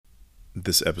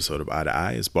This episode of Eye to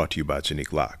Eye is brought to you by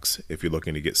Janique Locks. If you're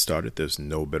looking to get started, there's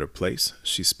no better place.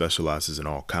 She specializes in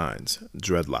all kinds: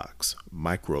 dreadlocks,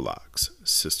 micro locks,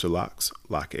 sister locks,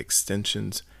 lock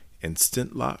extensions,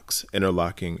 instant locks,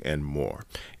 interlocking, and more.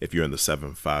 If you're in the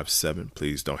 757,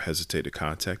 please don't hesitate to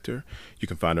contact her. You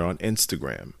can find her on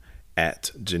Instagram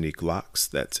at Janique Locks.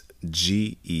 That's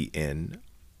GENIQUELOCS,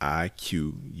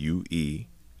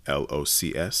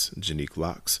 Janique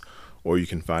Locks. Or you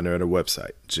can find her at her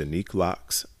website,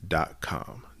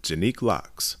 JaniqueLocks.com. Janique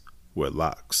Locks, where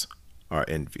locks are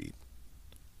envied.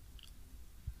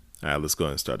 All right, let's go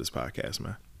ahead and start this podcast,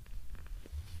 man.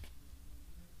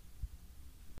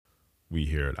 We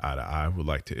here at Eye to Eye would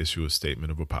like to issue a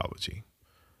statement of apology.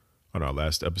 On our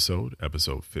last episode,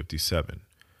 episode 57,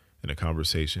 in a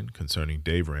conversation concerning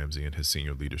Dave Ramsey and his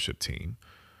senior leadership team,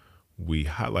 we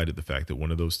highlighted the fact that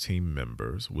one of those team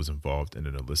members was involved in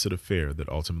an illicit affair that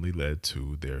ultimately led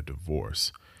to their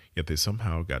divorce, yet they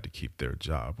somehow got to keep their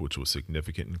job, which was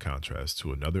significant in contrast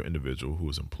to another individual who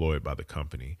was employed by the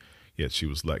company, yet she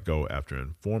was let go after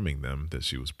informing them that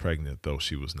she was pregnant, though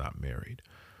she was not married.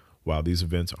 While these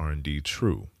events are indeed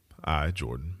true, I,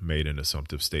 Jordan, made an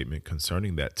assumptive statement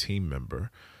concerning that team member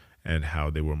and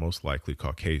how they were most likely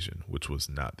Caucasian, which was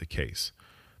not the case.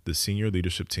 The senior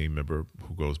leadership team member,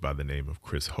 who goes by the name of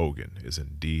Chris Hogan, is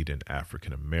indeed an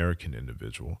African-American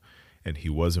individual, and he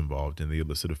was involved in the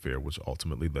illicit affair which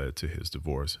ultimately led to his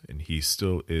divorce, and he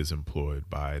still is employed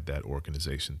by that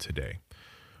organization today.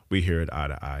 We here at Eye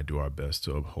to Eye do our best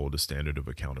to uphold a standard of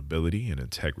accountability and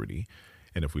integrity,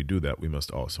 and if we do that, we must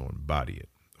also embody it.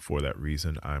 For that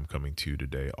reason, I'm coming to you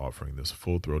today offering this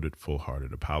full-throated,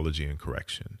 full-hearted apology and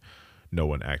correction. No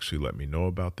one actually let me know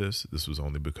about this. This was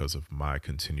only because of my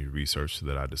continued research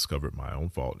that I discovered my own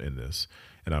fault in this,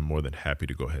 and I'm more than happy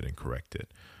to go ahead and correct it.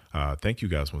 Thank you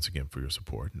guys once again for your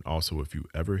support. And also, if you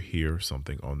ever hear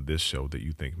something on this show that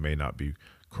you think may not be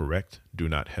correct, do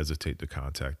not hesitate to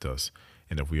contact us.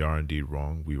 And if we are indeed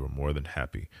wrong, we were more than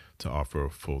happy to offer a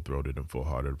full-throated and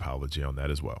full-hearted apology on that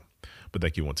as well. But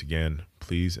thank you once again.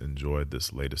 Please enjoy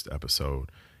this latest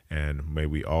episode, and may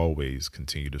we always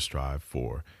continue to strive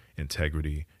for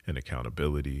integrity and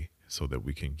accountability so that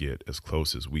we can get as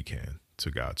close as we can to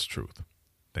God's truth.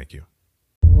 Thank you.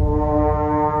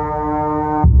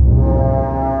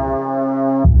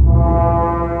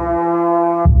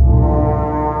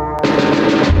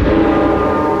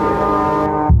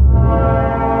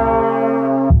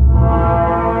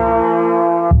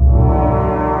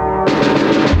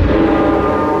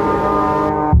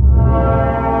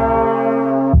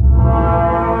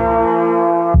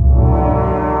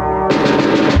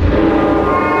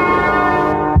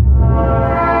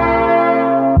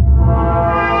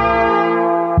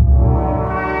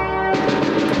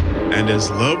 As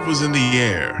love was in the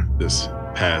air this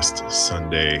past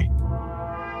Sunday,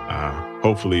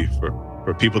 hopefully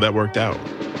for people that worked out,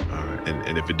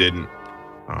 and if it didn't,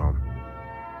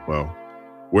 well,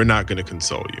 we're not going to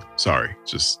console you. Sorry,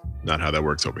 just not how that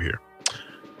works over here.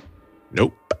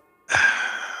 Nope.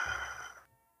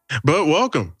 But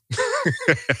welcome.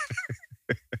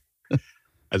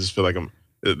 I just feel like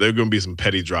there are going to be some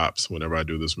petty drops whenever I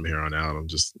do this from here on out.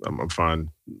 I'm find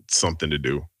something to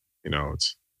do. You know,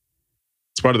 it's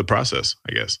part of the process,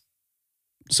 I guess.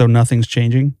 So nothing's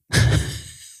changing?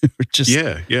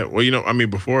 Yeah. Well,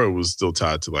 before it was still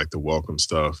tied to like the welcome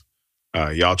stuff.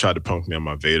 Y'all tried to punk me on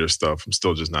my Vader stuff. I'm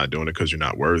still just not doing it because you're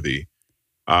not worthy.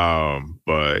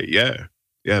 But yeah,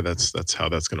 that's how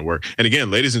that's going to work. And again,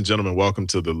 ladies and gentlemen, welcome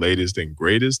to the latest and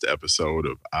greatest episode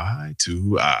of Eye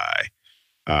to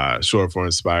Eye. Short for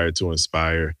Inspired to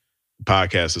Inspire. The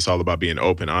podcast is all about being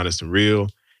open, honest, and real,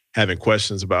 having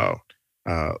questions about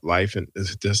life. And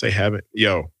did I say haven't?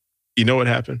 Yo, you know what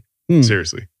happened?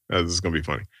 Seriously, this is going to be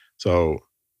funny. So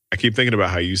I keep thinking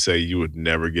about how you say you would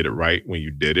never get it right when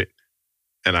you did it.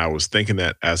 And I was thinking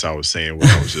that as I was saying what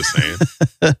I was just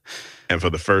saying. And for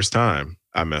the first time,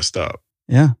 I messed up.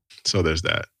 Yeah. So there's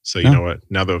that. So you know what?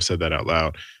 Now that I've said that out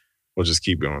loud, we'll just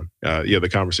keep going. The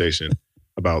conversation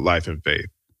about life and faith.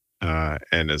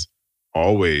 And as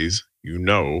always,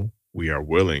 we are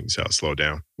willing to slow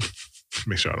down.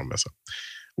 Make sure I don't mess up.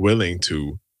 Willing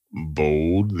to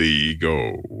boldly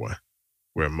go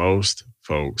where most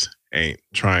folks ain't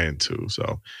trying to.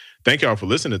 So thank y'all for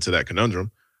listening to that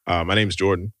conundrum. My name is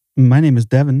Jordan. My name is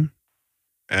Devin.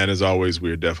 And as always,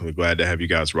 we're definitely glad to have you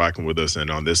guys rocking with us. And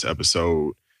on this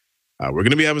episode, we're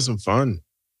going to be having some fun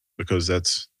because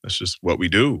that's just what we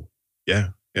do. Yeah.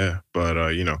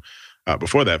 But,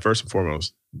 before that, first and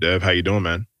foremost, Dev, how you doing,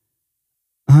 man?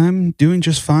 I'm doing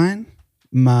just fine.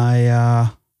 My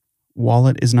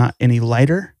wallet is not any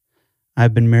lighter.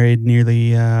 I've been married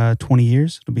nearly 20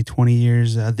 years. It'll be 20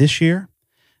 years this year.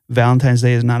 Valentine's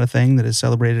Day is not a thing that is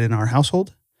celebrated in our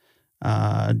household.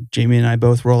 Jamie and I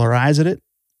both roll our eyes at it.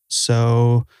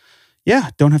 So, yeah,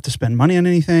 don't have to spend money on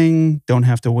anything. Don't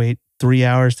have to wait 3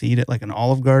 hours to eat at like an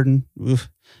Olive Garden. Oof.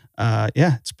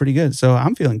 Yeah, it's pretty good. So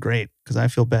I'm feeling great because I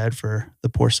feel bad for the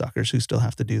poor suckers who still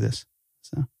have to do this.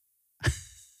 So,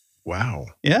 Wow.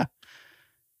 yeah.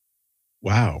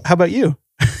 Wow. How about you?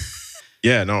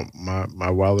 Yeah, no,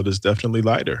 my wallet is definitely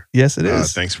lighter. Yes, it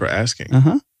is. Thanks for asking.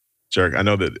 Uh-huh. Jerk, I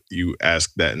know that you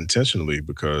asked that intentionally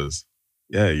because,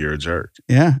 yeah, you're a jerk.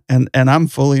 Yeah, and I'm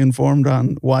fully informed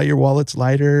on why your wallet's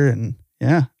lighter, and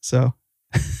yeah, so.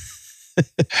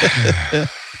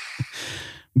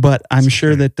 But I'm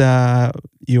sure that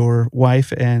your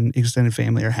wife and extended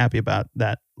family are happy about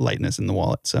that lightness in the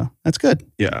wallet, so that's good.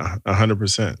 Yeah,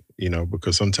 100%.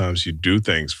 Because sometimes you do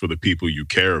things for the people you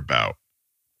care about.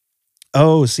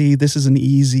 Oh, see, this is an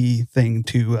easy thing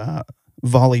to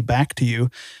volley back to you.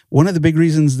 One of the big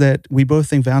reasons that we both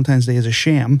think Valentine's Day is a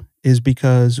sham is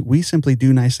because we simply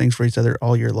do nice things for each other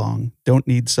all year long. Don't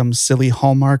need some silly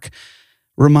Hallmark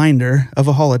reminder of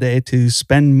a holiday to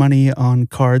spend money on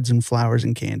cards and flowers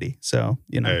and candy. So,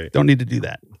 Hey, don't need to do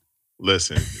that.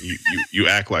 listen, you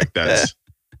act like that's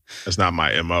not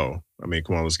my MO. I mean,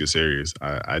 come on, let's get serious.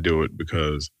 I do it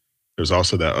because there's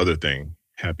also that other thing,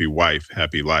 happy wife,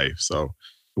 happy life. So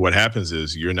what happens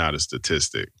is you're not a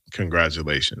statistic.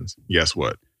 Congratulations. Guess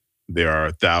what? There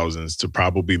are thousands to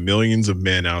probably millions of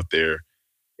men out there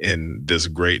in this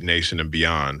great nation and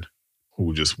beyond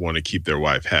who just want to keep their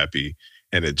wife happy.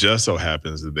 And it just so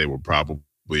happens that they will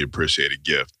probably appreciate a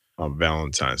gift on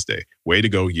Valentine's Day. Way to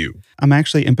go, you. I'm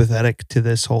actually empathetic to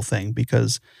this whole thing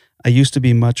because I used to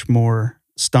be much more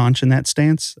staunch in that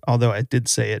stance, although I did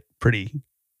say it pretty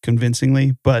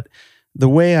convincingly. But the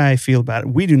way I feel about it,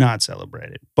 we do not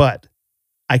celebrate it, but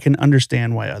I can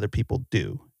understand why other people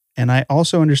do. And I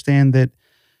also understand that,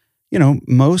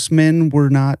 most men were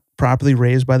not properly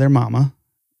raised by their mama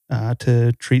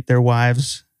to treat their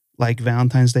wives like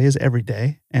Valentine's Day is every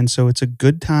day. And so it's a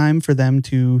good time for them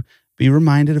to be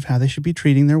reminded of how they should be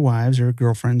treating their wives or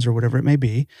girlfriends or whatever it may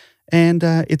be. And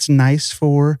it's nice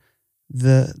for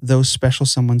those special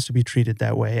someones to be treated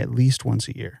that way at least once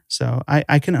a year. So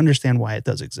I can understand why it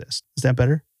does exist. Is that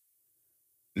better?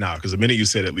 No, because the minute you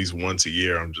said at least once a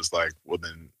year, I'm just like, well,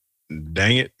 then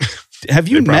dang it. Have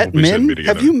you They met probably shouldn't men? be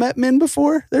together. Have you met men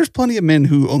before? There's plenty of men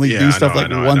who only do stuff I like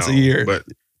know, once a year. But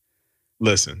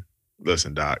listen,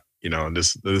 Doc, and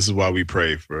this is why we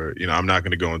pray for, I'm not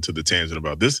going to go into the tangent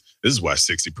about this. This is why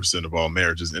 60% of all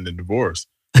marriages end in divorce.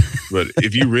 But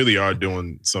if you really are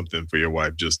doing something for your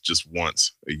wife just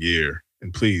once a year,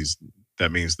 and please,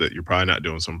 that means that you're probably not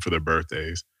doing something for their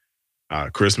birthdays.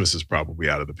 Christmas is probably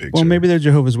out of the picture. Well, maybe they're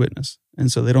Jehovah's Witness,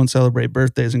 and so they don't celebrate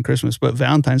birthdays and Christmas, but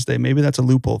Valentine's Day, maybe that's a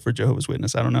loophole for Jehovah's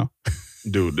Witness. I don't know.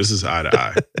 Dude, this is eye to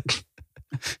eye.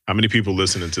 How many people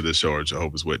listening to this show are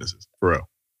Jehovah's Witnesses? For real.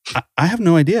 I have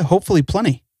no idea. Hopefully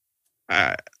plenty.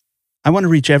 I want to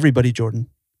reach everybody, Jordan.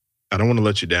 don't want to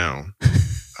let you down.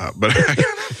 But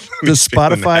Does that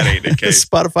ain't the Spotify case.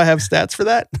 Spotify have stats for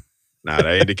that? Nah, that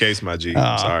ain't the case, my G.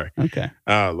 I'm sorry. Okay.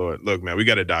 Oh, Lord. Look, man, we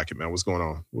got a document. What's going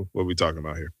on? What are we talking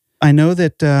about here? I know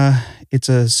that it's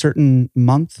a certain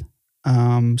month.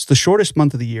 It's the shortest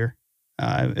month of the year,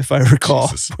 if I recall,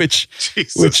 Jesus.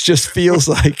 which just feels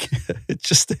like it's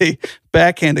just a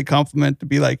backhanded compliment to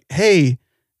be like, hey,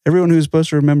 everyone who's supposed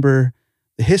to remember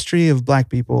the history of Black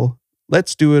people,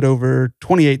 let's do it over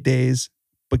 28 days.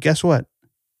 But guess what?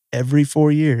 Every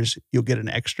 4 years, you'll get an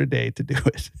extra day to do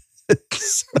it.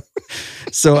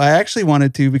 So I actually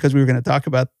wanted to, because we were going to talk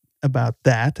about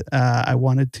that, I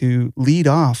wanted to lead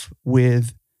off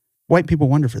with White People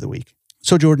Wonder for the week.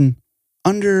 So Jordan,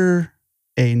 under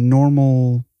a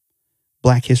normal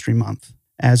Black History Month,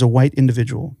 as a white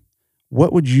individual,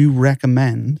 what would you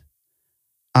recommend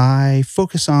I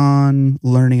focus on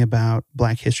learning about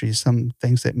Black history, some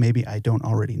things that maybe I don't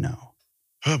already know?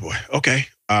 Oh, boy. Okay.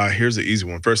 Here's the easy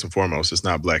one. First and foremost, it's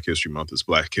not Black History Month. It's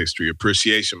Black History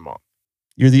Appreciation Month.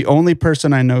 You're the only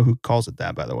person I know who calls it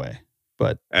that, by the way.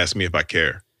 But Ask me if I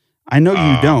care. I know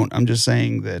you don't. I'm just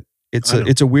saying that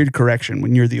it's a weird correction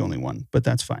when you're the only one, but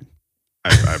that's fine.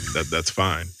 That's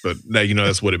fine. But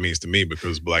that's what it means to me,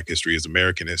 because Black history is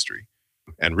American history.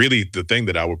 And really, the thing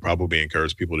that I would probably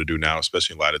encourage people to do now,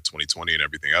 especially in light of 2020 and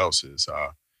everything else, is,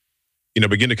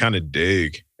 begin to kind of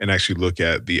dig and actually look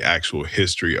at the actual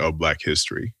history of Black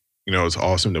history. It's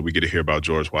awesome that we get to hear about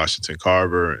George Washington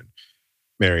Carver and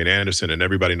Marian Anderson, and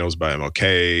everybody knows about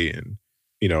MLK and,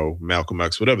 Malcolm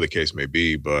X, whatever the case may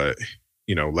be. But,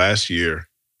 last year,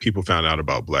 people found out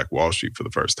about Black Wall Street for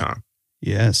the first time.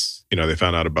 Yes. They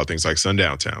found out about things like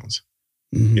sundown towns.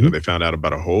 Mm-hmm. They found out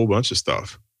about a whole bunch of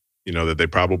stuff, that they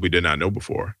probably did not know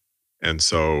before. And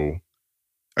so,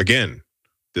 again,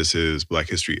 this is Black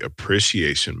History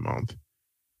Appreciation Month,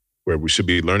 where we should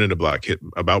be learning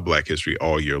about Black history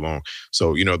all year long.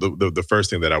 So, the first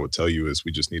thing that I would tell you is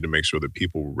we just need to make sure that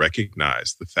people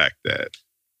recognize the fact that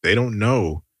they don't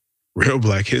know real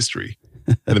Black history.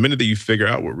 And the minute that you figure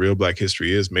out what real Black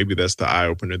history is, maybe that's the eye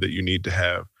opener that you need to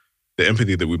have, the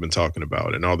empathy that we've been talking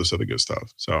about and all this other good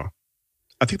stuff. So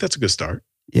I think that's a good start.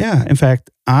 Yeah. In fact,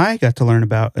 I got to learn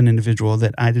about an individual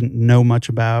that I didn't know much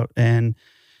about. And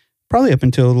probably up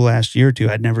until the last year or two,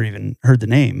 I'd never even heard the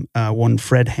name. One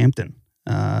Fred Hampton.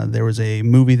 There was a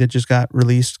movie that just got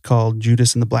released called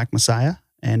Judas and the Black Messiah.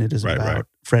 And it is about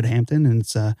Fred Hampton. And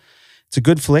it's a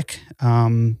good flick.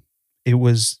 It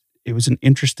was an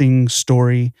interesting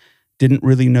story. Didn't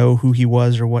really know who he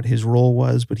was or what his role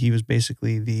was, but he was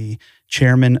basically the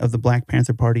chairman of the Black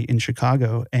Panther Party in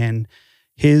Chicago. And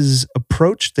his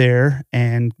approach there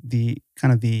and the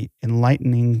kind of the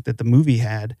enlightening that the movie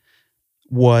had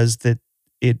was that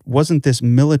it wasn't this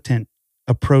militant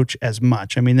approach as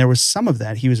much. I mean, there was some of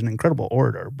that. He was an incredible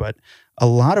orator, but a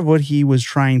lot of what he was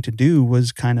trying to do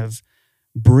was kind of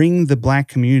bring the Black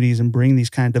communities and bring these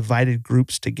kind of divided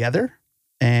groups together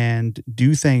and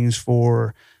do things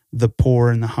for the poor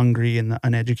and the hungry and the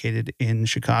uneducated in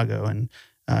Chicago. And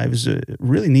it was a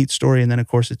really neat story. And then, of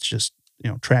course, it's just,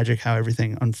 tragic how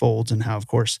everything unfolds and how, of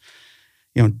course,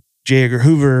 J. Edgar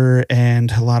Hoover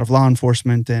and a lot of law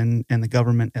enforcement and the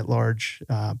government at large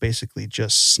basically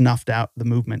just snuffed out the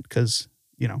movement because,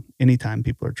 anytime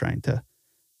people are trying to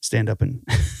stand up and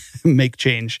make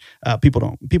change,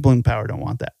 people in power don't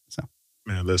want that. So,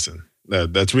 man, listen,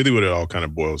 that's really what it all kind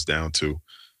of boils down to.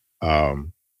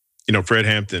 Fred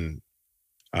Hampton,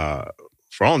 for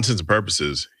all intents and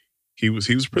purposes, he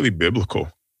was pretty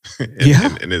biblical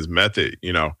in his method,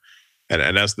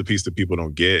 and that's the piece that people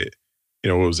don't get.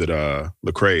 What was it?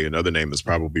 Lecrae, another name that's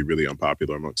probably really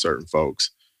unpopular among certain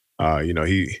folks.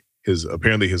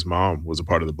 Apparently his mom was a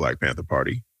part of the Black Panther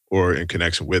Party or in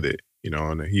connection with it,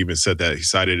 and he even said that he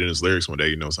cited in his lyrics one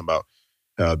day, something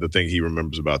about the thing he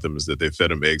remembers about them is that they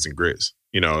fed him eggs and grits.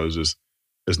 It was just,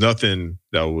 there's nothing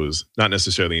that was not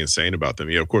necessarily insane about them.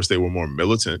 Of course, they were more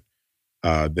militant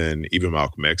than even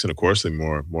Malcolm X, and of course, they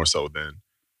more so than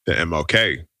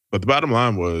MLK. But the bottom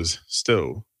line was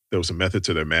still there was a method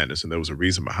to their madness, and there was a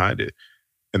reason behind it,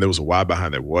 and there was a why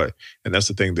behind that what. And that's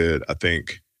the thing that I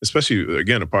think, especially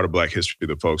again, a part of Black history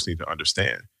that folks need to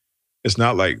understand. It's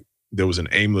not like there was an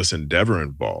aimless endeavor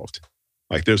involved.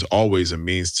 Like there's always a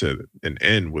means to an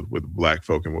end with Black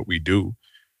folk and what we do.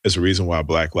 There's a reason why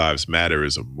Black Lives Matter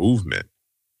is a movement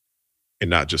and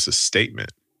not just a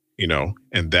statement,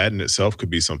 and that in itself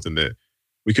could be something that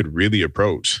we could really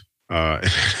approach and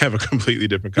have a completely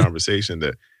different conversation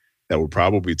that would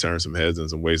probably turn some heads in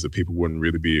some ways that people wouldn't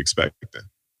really be expecting.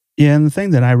 Yeah, and the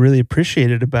thing that I really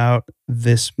appreciated about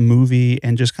this movie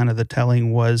and just kind of the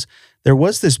telling was there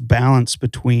was this balance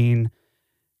between,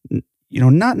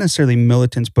 not necessarily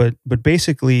militants, but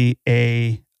basically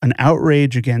an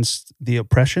outrage against the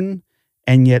oppression,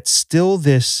 and yet still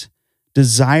this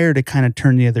desire to kind of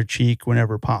turn the other cheek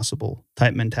whenever possible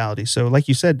type mentality. So like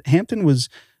you said, Hampton was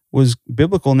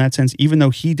biblical in that sense, even though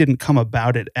he didn't come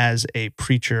about it as a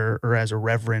preacher or as a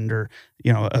reverend or,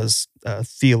 as a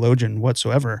theologian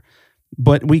whatsoever.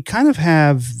 But we kind of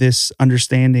have this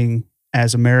understanding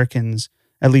as Americans,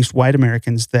 at least white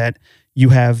Americans, that you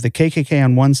have the KKK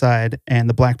on one side and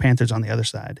the Black Panthers on the other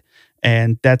side.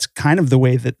 And that's kind of the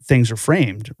way that things are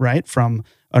framed, right? From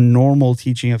a normal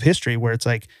teaching of history where it's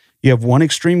like you have one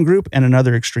extreme group and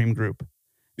another extreme group.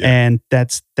 Yeah. And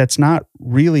that's not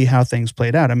really how things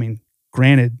played out. I mean,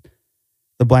 granted,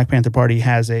 the Black Panther Party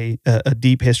has a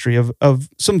deep history of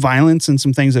some violence and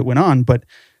some things that went on, but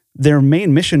their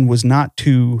main mission was not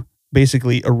to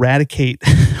basically eradicate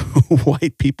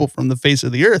white people from the face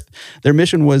of the earth. Their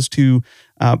mission was to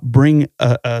bring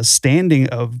a standing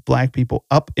of Black people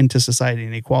up into society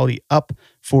and equality up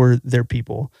for their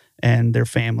people and their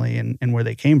family and where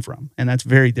they came from. And that's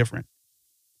very different.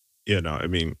 Yeah, no, I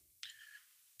mean,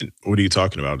 what are you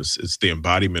talking about? It's the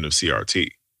embodiment of CRT.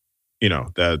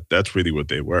 That's really what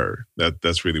they were.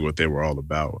 That's really what they were all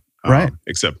about. Right.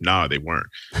 Except, they weren't.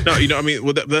 No,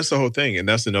 that's the whole thing. And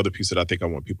that's another piece that I think I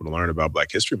want people to learn about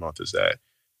Black History Month is that,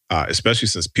 especially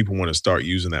since people want to start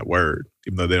using that word,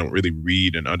 even though they don't really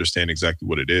read and understand exactly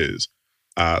what it is.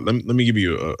 Let me give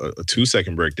you a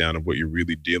 2-second breakdown of what you're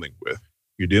really dealing with.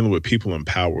 You're dealing with people in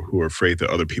power who are afraid that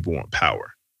other people want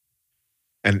power.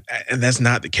 And that's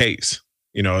not the case.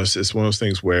 It's one of those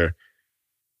things where,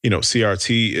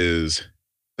 CRT is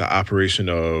the operation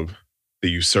of the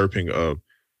usurping of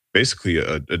basically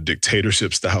a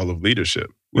dictatorship style of leadership.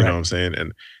 You know Right. what I'm saying?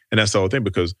 And that's the whole thing,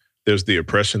 because there's the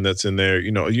oppression that's in there.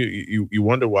 You know, you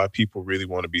wonder why people really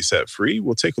want to be set free.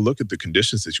 Well, take a look at the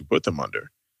conditions that you put them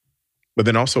under. But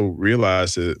then also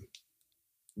realize that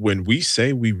when we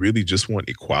say we really just want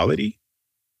equality,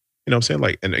 you know what I'm saying?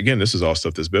 Like, and again, this is all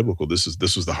stuff that's biblical. This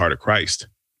was the heart of Christ,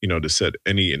 you know, to set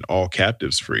any and all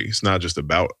captives free. It's not just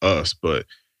about us, but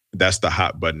that's the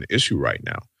hot button issue right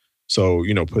now. So,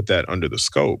 you know, put that under the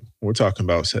scope. We're talking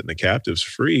about setting the captives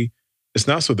free. It's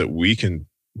not so that we can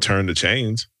turn the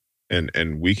chains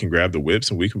and we can grab the whips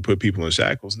and we can put people in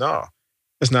shackles. No,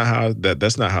 that's not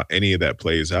how any of that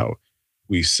plays out.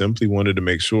 We simply wanted to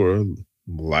make sure,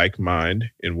 like mind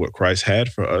in what Christ had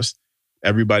for us,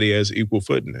 everybody has equal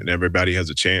footing and everybody has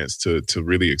a chance to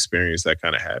really experience that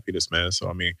kind of happiness, man. So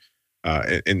I mean,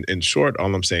 in short,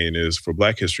 all I'm saying is for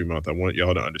Black History Month, I want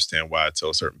y'all to understand why I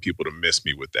tell certain people to miss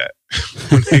me with that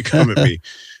when they come at me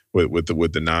with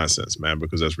the nonsense, man,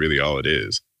 because that's really all it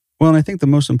is. Well, and I think the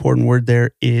most important word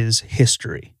there is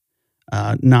history,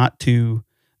 not to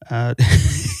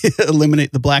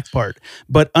eliminate the Black part,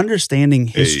 but understanding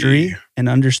history Hey. and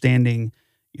understanding,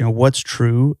 you know, what's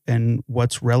true and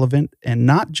what's relevant, and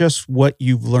not just what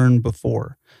you've learned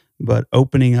before, but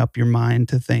opening up your mind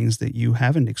to things that you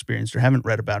haven't experienced or haven't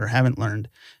read about or haven't learned.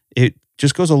 It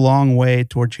just goes a long way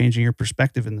toward changing your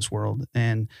perspective in this world.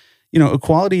 And, you know,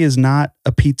 equality is not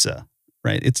a pizza,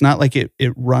 right? It's not like it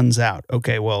runs out.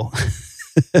 Okay, well,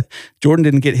 Jordan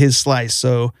didn't get his slice,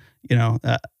 so, you know,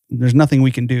 there's nothing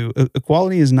we can do.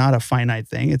 Equality is not a finite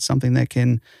thing. It's something that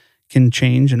can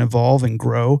change and evolve and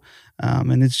grow.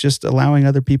 And it's just allowing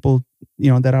other people, you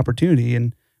know, that opportunity.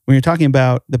 And when you're talking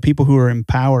about the people who are in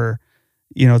power,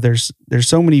 you know, there's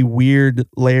so many weird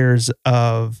layers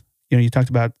of, you know, you talked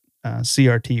about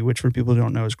CRT, which for people who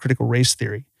don't know is critical race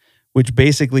theory, which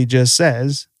basically just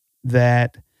says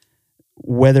that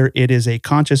whether it is a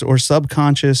conscious or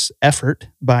subconscious effort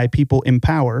by people in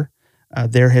power,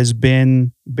 there has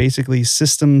been basically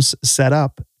systems set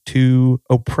up to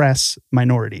oppress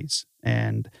minorities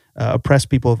and oppress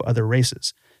people of other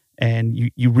races.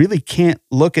 And you really can't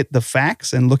look at the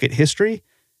facts and look at history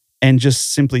and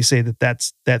just simply say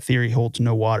that theory holds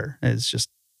no water.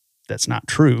 That's not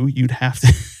true. You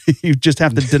just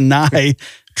have to deny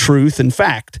truth and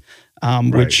fact,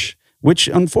 Right. which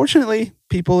unfortunately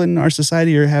people in our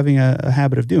society are having a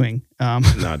habit of doing.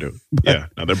 Nah, dude. Yeah.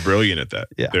 No, they're brilliant at that.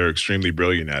 Yeah. They're extremely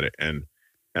brilliant at it. And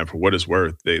for what it's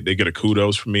worth, they get a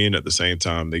kudos from me, and at the same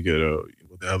time they get a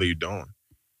what the hell are you doing?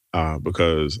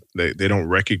 Because they don't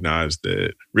recognize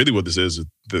that really what this is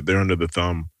that they're under the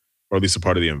thumb, or at least a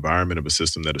part of the environment of a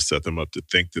system that has set them up to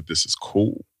think that this is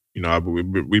cool. You know,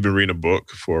 we've been reading a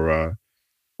book for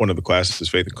one of the classes,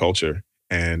 Faith and Culture,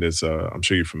 and it's I'm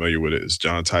sure you're familiar with it. It's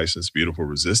John Tyson's Beautiful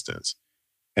Resistance,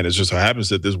 and it just so happens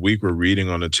that this week we're reading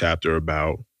on a chapter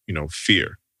about, you know,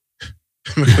 fear,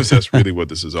 because that's really what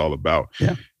this is all about.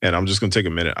 Yeah. And I'm just going to take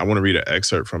a minute. I want to read an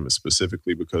excerpt from it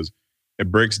specifically because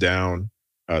it breaks down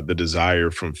the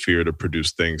desire from fear to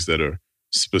produce things that are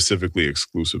specifically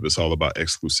exclusive. It's all about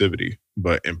exclusivity,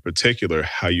 but in particular,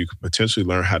 how you could potentially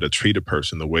learn how to treat a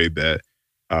person the way that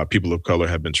people of color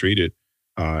have been treated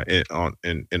in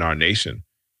our nation.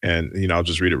 And, you know, I'll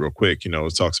just read it real quick. You know,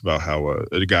 it talks about how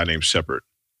a guy named Shepard,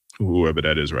 whoever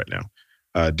that is right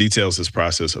now, details this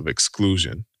process of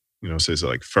exclusion. You know, it says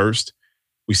like, first,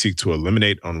 we seek to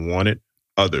eliminate unwanted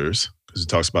others, because it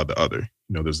talks about the other.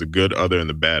 You know, there's the good other and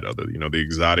the bad other, you know, the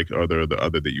exotic other, the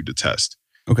other that you detest.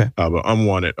 Okay. But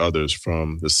unwanted others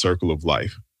from the circle of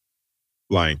life.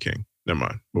 Lion King. Never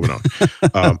mind. Moving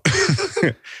on.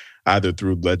 Either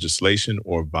through legislation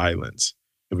or violence.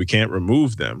 If we can't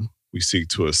remove them, we seek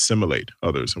to assimilate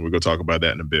others. And we're going to talk about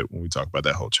that in a bit when we talk about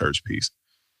that whole church piece.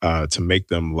 To make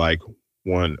them like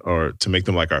one, or to make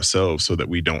them like ourselves, so that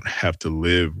we don't have to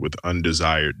live with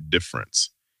undesired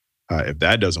difference. If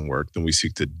that doesn't work, then we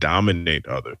seek to dominate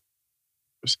others,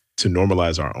 to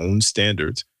normalize our own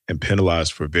standards and penalize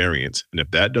for variance. And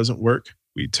if that doesn't work,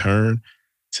 we turn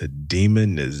to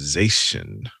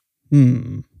demonization.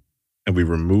 And we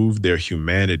remove their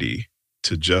humanity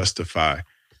to justify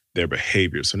their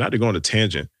behavior. So not to go on a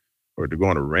tangent or to go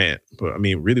on a rant, but I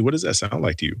mean, really, what does that sound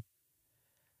like to you?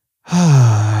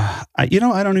 You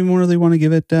know, I don't even really want to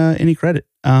give it any credit.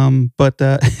 But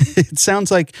it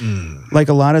sounds like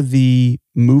a lot of the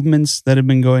movements that have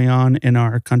been going on in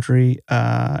our country,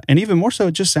 and even more so,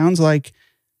 it just sounds like,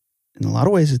 in a lot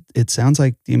of ways, it sounds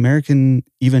like the American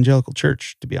evangelical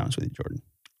church, to be honest with you, Jordan.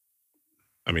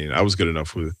 I mean, I was good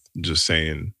enough with just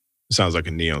saying it sounds like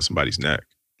a knee on somebody's neck.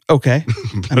 Okay.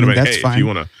 I mean, that's hey, fine. if you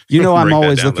want to, You know, I'm break that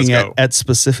always down, let's looking go. at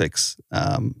specifics.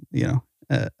 You know,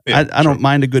 Yeah, I don't true.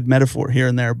 mind a good metaphor here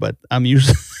and there, but I'm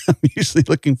usually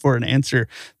looking for an answer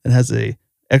that has a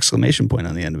exclamation point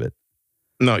on the end of it.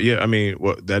 No, yeah, I mean,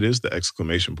 well, that is the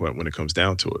exclamation point when it comes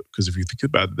down to it. Because if you think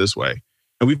about it this way,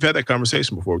 and we've had that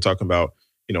conversation before, we're talking about,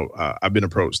 I've been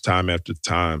approached time after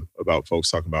time about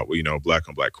folks talking about, well, black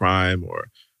on black crime, or,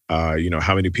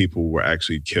 how many people were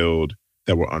actually killed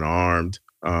that were unarmed,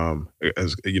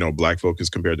 as black folk as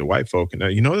compared to white folk, and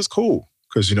that's cool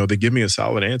because they give me a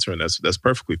solid answer, and that's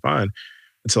perfectly fine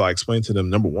until I explain to them,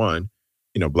 number one,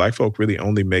 black folk really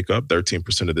only make up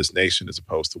 13% of this nation as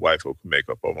opposed to white folk who make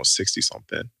up almost 60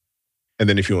 something. And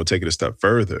then if you want to take it a step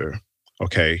further,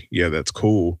 okay, yeah, that's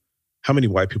cool. How many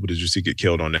white people did you see get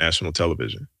killed on national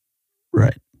television?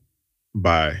 Right.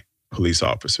 By police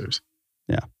officers?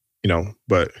 Yeah.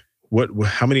 But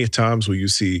how many times will you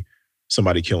see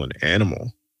somebody kill an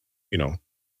animal,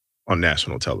 on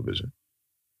national television?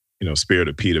 Spirit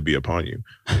of Peter be upon you.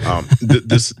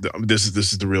 This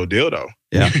is the real deal, though.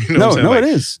 Yeah. It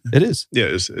is. It is.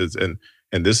 Yeah.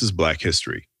 And this is Black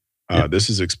history.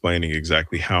 This is explaining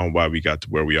exactly how and why we got to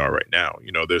where we are right now.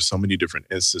 There's so many different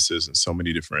instances and so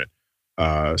many different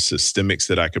systemics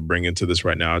that I could bring into this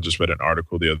right now. I just read an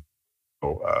article the other,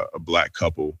 a black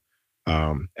couple,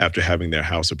 after having their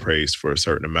house appraised for a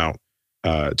certain amount,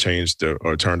 changed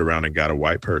or turned around and got a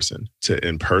white person to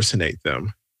impersonate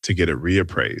them to get it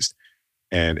reappraised.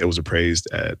 And it was appraised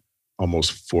at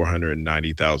almost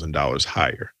 $490,000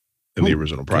 higher than the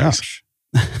original price. Gosh.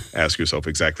 Ask yourself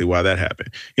exactly why that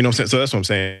happened. You know what I'm saying? So that's what I'm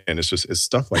saying. It's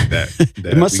stuff like that.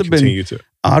 It must have been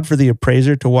odd for the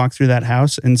appraiser to walk through that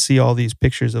house and see all these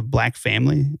pictures of black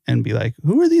family and be like,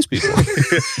 who are these people?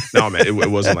 No, man, it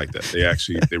wasn't like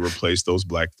that. They replaced those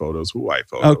black photos with white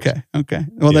photos. Okay.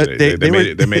 Well, they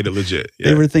made it legit. Yeah.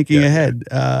 They were thinking ahead.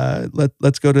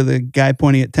 Let's go to the guy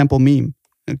pointing at Temple meme.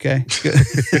 Okay.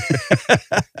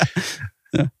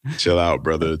 Chill out,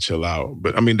 brother. Chill out.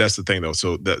 But I mean, that's the thing, though.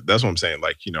 So that's what I'm saying.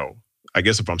 Like, I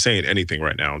guess if I'm saying anything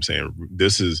right now, I'm saying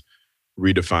this is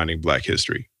redefining Black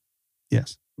history.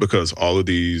 Yes. Because all of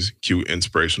these cute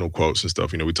inspirational quotes and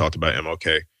stuff, we talked about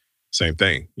MLK. Same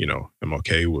thing.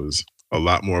 MLK was a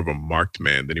lot more of a marked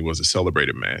man than he was a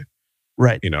celebrated man.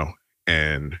 Right.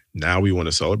 And now we want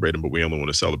to celebrate him, but we only want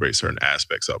to celebrate certain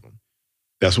aspects of him.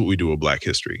 That's what we do with Black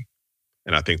history.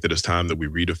 And I think that it's time that we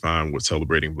redefine what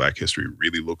celebrating Black history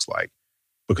really looks like.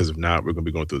 Because if not, we're going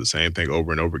to be going through the same thing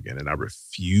over and over again. And I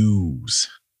refuse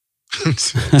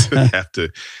to have to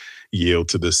yield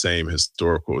to the same a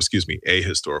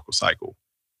historical cycle.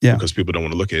 Yeah. Because people don't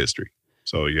want to look at history.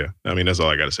 So, yeah, I mean, that's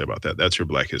all I got to say about that. That's your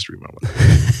Black history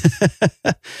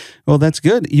moment. Well, that's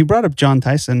good. You brought up Jon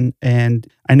Tyson, and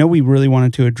I know we really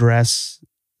wanted to address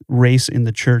race in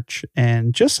the church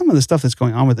and just some of the stuff that's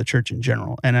going on with the church in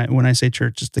general. And when I say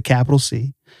church, it's the capital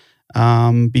C,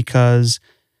 because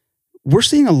we're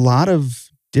seeing a lot of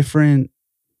different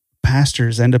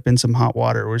pastors end up in some hot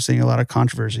water. We're seeing a lot of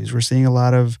controversies. We're seeing a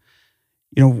lot of,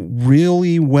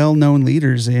 really well-known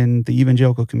leaders in the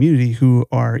evangelical community who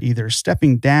are either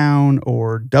stepping down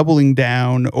or doubling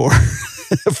down or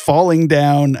falling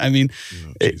down. I mean,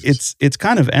 it's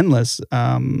kind of endless.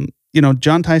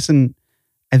 Jon Tyson,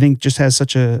 I think, just has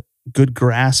such a good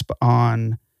grasp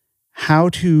on how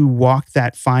to walk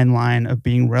that fine line of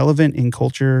being relevant in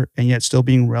culture and yet still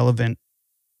being relevant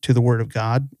to the Word of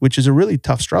God, which is a really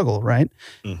tough struggle, right?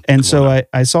 And so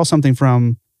I saw something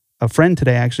from a friend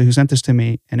today, actually, who sent this to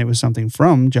me, and it was something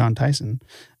from Jon Tyson.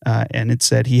 And it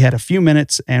said he had a few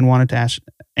minutes and wanted to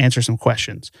answer some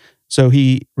questions. So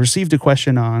he received a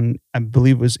question on, I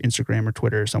believe it was Instagram or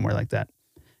Twitter or somewhere like that.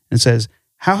 And it says,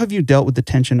 how have you dealt with the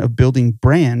tension of building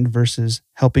brand versus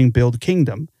helping build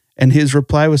kingdom? And his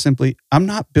reply was simply, I'm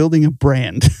not building a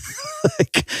brand.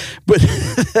 But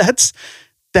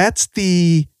that's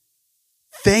the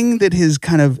thing that has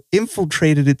kind of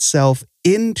infiltrated itself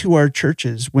into our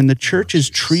churches. When the church is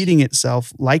treating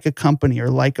itself like a company or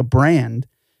like a brand,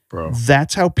 bro,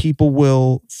 that's how people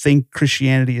will think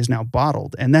Christianity is now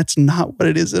bottled. And that's not what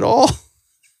it is at all.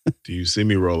 Do you see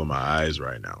me rolling my eyes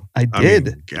right now? I did.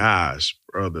 I mean, gosh,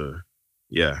 brother.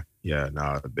 Yeah.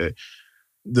 No,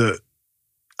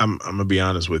 I'm gonna be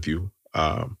honest with you.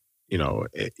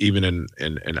 Even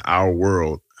in our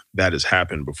world, that has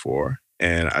happened before.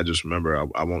 And I just remember,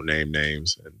 I won't name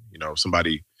names. And if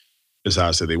somebody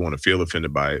decides that they want to feel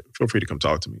offended by it, feel free to come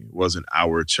talk to me. It wasn't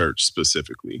our church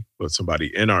specifically, but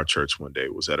somebody in our church one day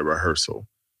was at a rehearsal,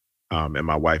 and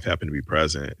my wife happened to be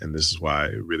present. And this is why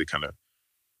it really kind of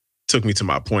took me to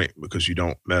my point, because you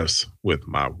don't mess with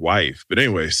my wife. But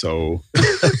anyway, so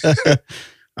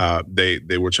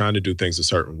They were trying to do things a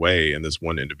certain way, and this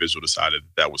one individual decided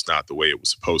that was not the way it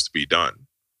was supposed to be done.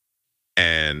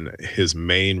 And his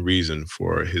main reason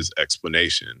for his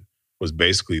explanation was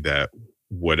basically that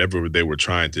whatever they were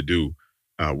trying to do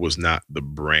was not the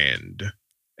brand.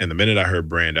 And the minute I heard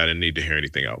brand, I didn't need to hear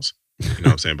anything else. You know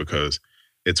what I'm saying? Because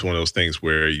it's one of those things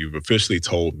where you've officially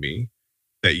told me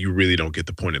that you really don't get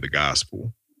the point of the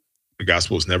gospel. The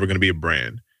gospel is never going to be a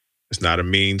brand. It's not a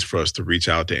means for us to reach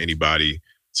out to anybody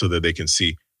so that they can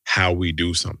see how we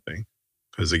do something.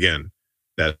 Because again,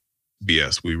 that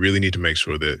BS. We really need to make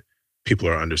sure that people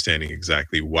are understanding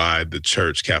exactly why the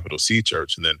church, capital C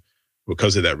church, and then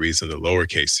because of that reason, the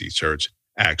lowercase c church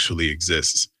actually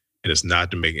exists. And it's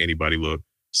not to make anybody look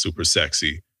super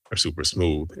sexy or super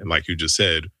smooth. And like you just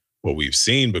said, what we've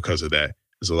seen because of that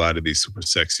is a lot of these super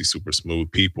sexy, super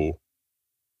smooth people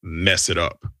mess it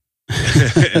up.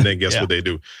 And then guess what they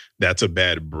do? That's a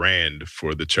bad brand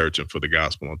for the church and for the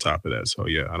gospel on top of that. So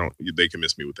yeah, they can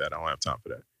miss me with that. I don't have time for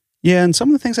that. Yeah. And some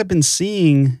of the things I've been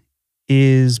seeing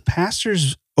is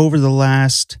pastors over the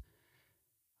last,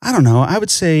 I don't know, I would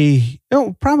say,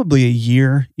 probably a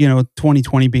year,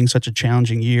 2020 being such a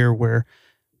challenging year where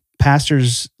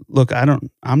pastors, look,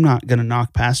 I'm not going to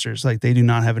knock pastors. Like, they do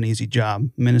not have an easy job.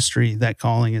 Ministry, that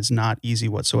calling is not easy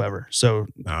whatsoever. So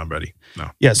no, I'm ready. No.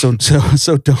 Yeah. So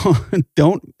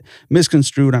don't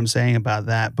misconstrue what I'm saying about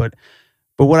that. But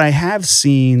what I have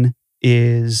seen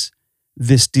is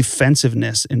this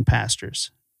defensiveness in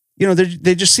pastors.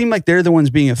 They just seem like they're the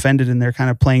ones being offended, and they're kind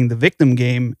of playing the victim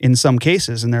game in some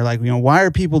cases. And they're like, why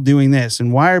are people doing this?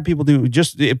 And why are people doing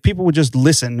if people would just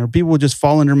listen, or people would just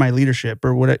fall under my leadership,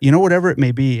 or whatever it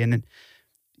may be. And,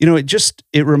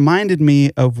 it reminded me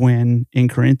of when in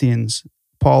Corinthians,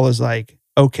 Paul is like,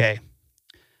 okay,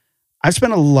 I've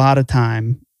spent a lot of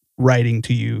time writing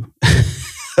to you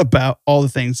about all the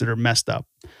things that are messed up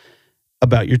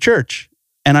about your church.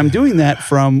 And I'm doing that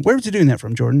from, where was he doing that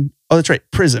from, Jordan? Oh, that's right,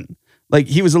 prison. Like,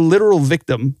 he was a literal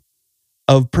victim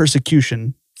of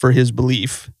persecution for his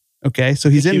belief. Okay, so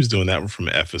he was doing that one from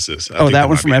Ephesus. That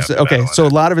one from Ephesus. Okay, so a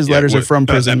lot of his letters are from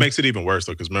prison. That makes it even worse,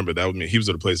 though, because remember, that would mean he was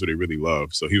at a place that he really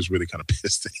loved, so he was really kind of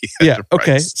pissed that he had to write.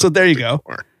 Okay, so there you go.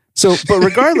 So, but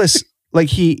regardless, like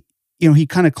he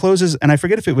kind of closes, and I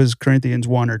forget if it was Corinthians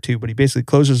 1 or 2, but he basically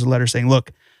closes the letter saying,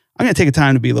 look, I'm going to take a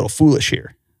time to be a little foolish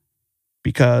here,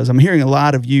 because I'm hearing a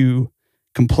lot of you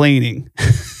complaining.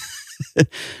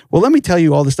 Well, let me tell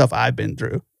you all the stuff I've been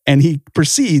through. And he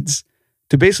proceeds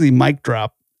to basically mic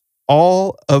drop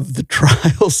all of the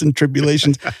trials and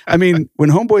tribulations. I mean, when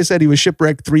Homeboy said he was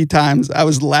shipwrecked 3 times, I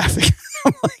was laughing.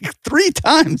 I'm like, 3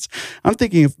 times? I'm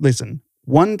thinking of, listen,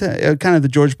 one time, kind of the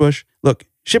George Bush, look,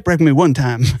 shipwreck me 1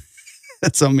 time.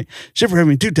 That's on me. Shipwreck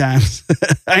me 2 times.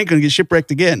 I ain't going to get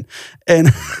shipwrecked again. And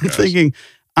I'm thinking,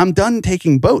 I'm done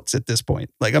taking boats at this point.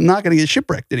 Like, I'm not going to get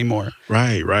shipwrecked anymore.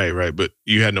 Right. But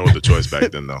you had no other choice back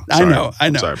then, though. I know.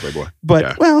 I'm sorry, Playboy. But,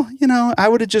 yeah. Well, I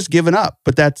would have just given up.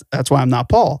 But that's why I'm not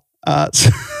Paul. But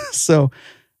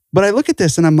I look at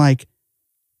this and I'm like,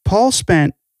 Paul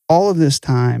spent all of this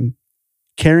time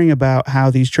caring about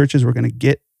how these churches were going to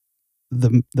get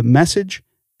the message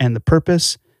and the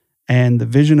purpose and the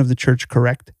vision of the church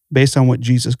correct based on what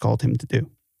Jesus called him to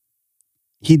do.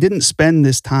 He didn't spend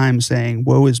this time saying,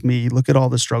 woe is me, look at all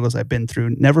the struggles I've been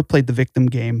through, never played the victim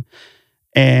game.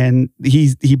 And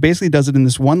he basically does it in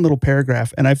this one little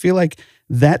paragraph. And I feel like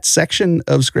that section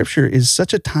of scripture is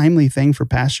such a timely thing for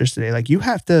pastors today. Like, you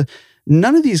have to,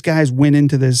 none of these guys went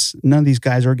into this, none of these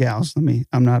guys or gals,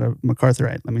 I'm not a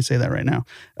MacArthurite, let me say that right now,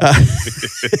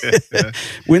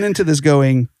 went into this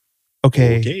going,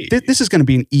 okay. This is going to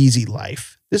be an easy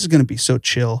life. This is going to be so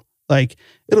chill. Like,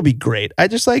 it'll be great. I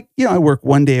just I work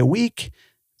 1 day a week,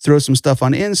 throw some stuff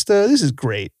on Insta. This is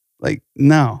great. Like,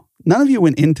 no, none of you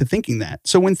went into thinking that.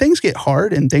 So when things get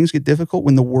hard and things get difficult,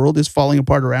 when the world is falling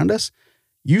apart around us,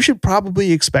 you should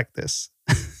probably expect this.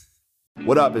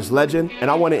 What up, it's Legend,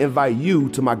 and I want to invite you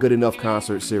to my Good Enough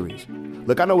concert series.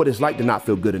 Look, I know what it's like to not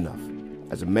feel good enough.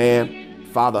 As a man,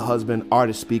 father, husband,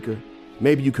 artist, speaker,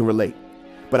 maybe you can relate.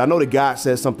 But I know that God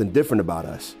says something different about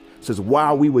us. Says,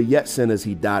 while we were yet sinners,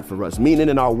 he died for us. Meaning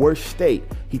in our worst state,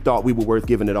 he thought we were worth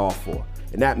giving it all for.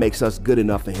 And that makes us good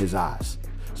enough in his eyes.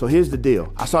 So here's the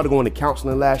deal. I started going to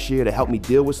counseling last year to help me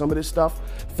deal with some of this stuff.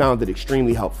 Found it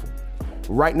extremely helpful.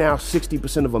 Right now,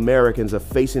 60% of Americans are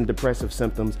facing depressive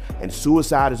symptoms, and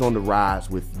suicide is on the rise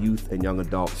with youth and young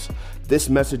adults. This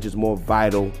message is more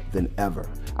vital than ever.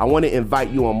 I want to invite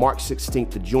you on March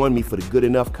 16th to join me for the Good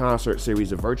Enough concert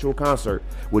series, a virtual concert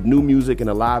with new music and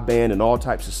a live band and all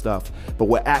types of stuff. But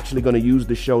we're actually going to use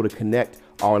the show to connect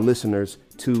our listeners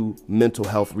to mental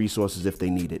health resources if they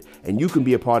need it. And you can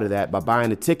be a part of that by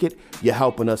buying a ticket. You're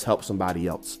helping us help somebody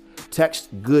else. Text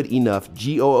Good Enough,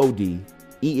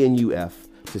 GOODENUF,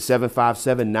 to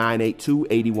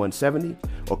 757-982-8170,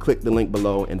 or click the link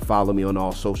below and follow me on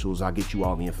all socials. I'll get you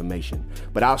all the information.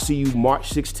 But I'll see you March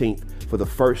 16th for the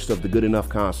first of the Good Enough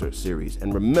concert series.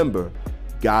 And remember,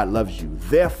 God loves you.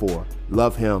 Therefore,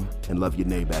 love him and love your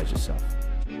neighbor as yourself.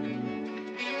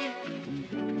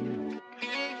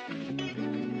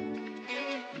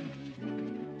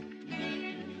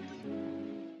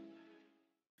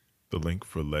 The link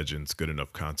for Legend's Good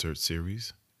Enough concert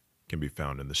series can be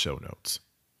found in the show notes.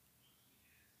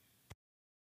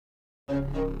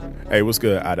 Hey, what's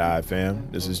good, Eye to Eye fam?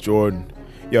 This is Jordan.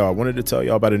 Yo, I wanted to tell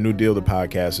y'all about a new deal the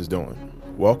podcast is doing.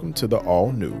 Welcome to the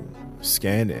all-new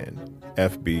Scan In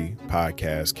FB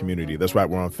podcast community. That's right,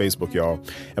 we're on Facebook, y'all,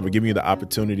 and we're giving you the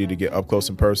opportunity to get up close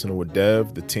and personal with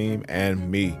Dev, the team, and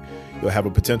me. You'll have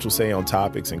a potential say on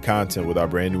topics and content with our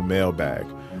brand new mailbag,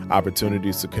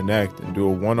 opportunities to connect and do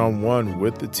a one-on-one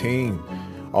with the team.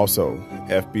 Also,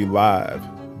 FB Live,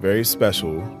 very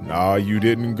special, nah, you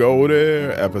didn't go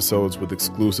there, episodes with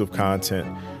exclusive content.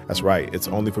 That's right, it's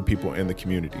only for people in the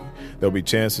community. There'll be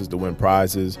chances to win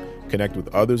prizes, connect with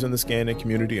others in the Scan In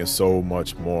community, and so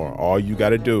much more. All you got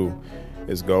to do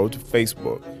is go to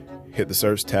Facebook, hit the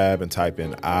search tab, and type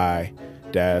in I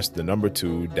I, I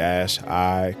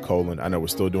know we're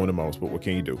still doing the most, but what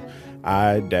can you do?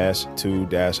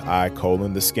 I-2-I,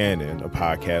 the Scan In, a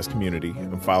podcast community,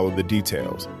 and follow the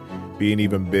details. Be an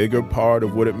even bigger part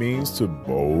of what it means to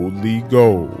boldly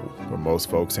go where most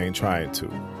folks ain't trying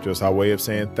to. Just our way of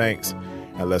saying thanks,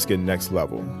 and let's get next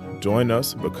level. Join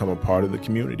us and become a part of the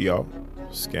community, y'all.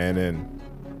 Scan In.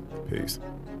 Peace.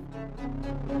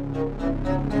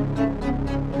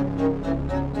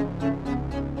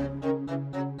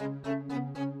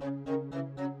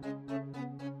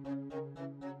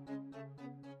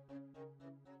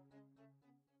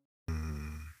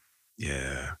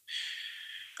 Yeah.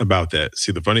 About that.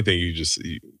 See, the funny thing, you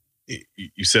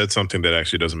said something that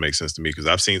actually doesn't make sense to me, because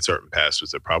I've seen certain pastors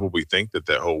that probably think that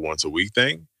whole once a week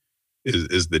thing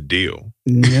is the deal.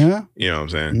 Yeah. You know what I'm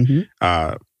saying?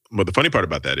 Mm-hmm. But the funny part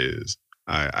about that is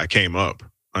I came up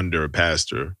under a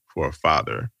pastor for a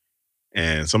father,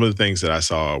 and some of the things that I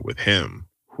saw with him,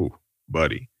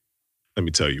 buddy, let me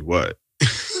tell you what.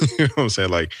 You know what I'm saying?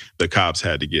 Like, the cops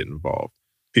had to get involved.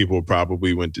 People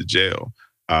probably went to jail.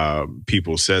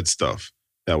 People said stuff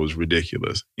that was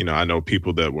ridiculous. You know, I know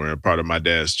people that were a part of my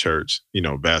dad's church, you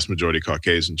know, vast majority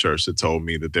Caucasian church, that told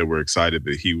me that they were excited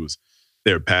that he was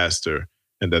their pastor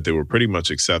and that they were pretty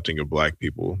much accepting of Black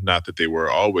people. Not that they were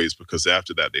always, because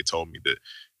after that, they told me that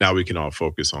now we can all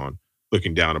focus on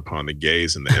looking down upon the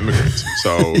gays and the immigrants.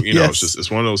 So, you know, Yes.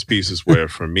 it's one of those pieces where,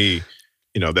 for me,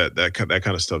 you know, that kind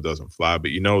of stuff doesn't fly.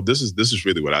 But, you know, this is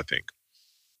really what I think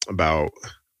about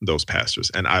those pastors.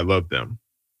 And I love them.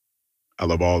 I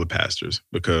love all the pastors,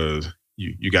 because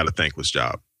you got a thankless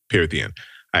job, period, at the end.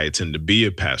 I intend to be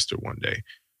a pastor one day,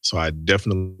 so I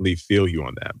definitely feel you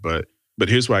on that. But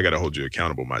here's where I got to hold you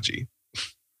accountable, my G.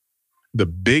 The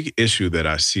big issue that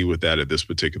I see with that at this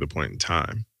particular point in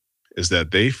time is that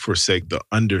they forsake the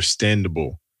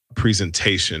understandable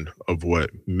presentation of what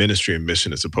ministry and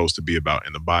mission is supposed to be about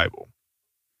in the Bible.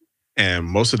 And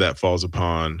most of that falls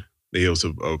upon the heels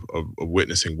of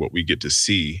witnessing what we get to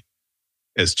see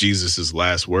as Jesus's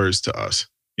last words to us,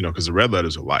 you know, because the red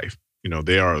letters are life. You know,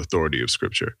 they are authority of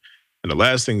Scripture. And the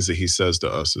last things that he says to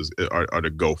us are to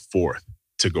go forth,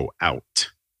 to go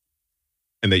out,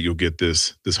 and that you'll get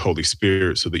this Holy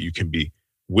Spirit so that you can be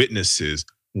witnesses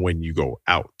when you go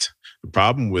out. The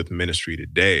problem with ministry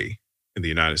today in the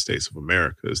United States of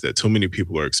America is that too many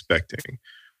people are expecting,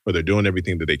 or they're doing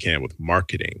everything that they can with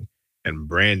marketing and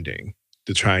branding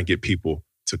to try and get people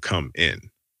to come in.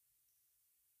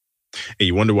 And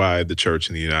you wonder why the church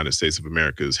in the United States of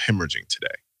America is hemorrhaging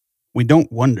today. We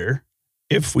don't wonder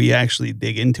if we actually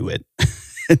dig into it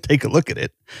and take a look at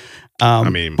it.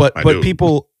 But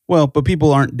people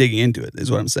aren't digging into it,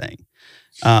 is what I'm saying.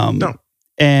 No.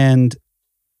 And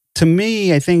to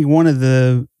me, I think one of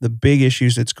the big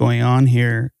issues that's going on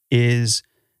here is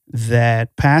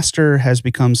that pastor has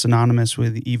become synonymous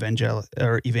with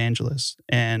evangelist,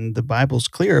 and the Bible's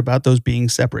clear about those being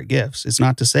separate gifts. It's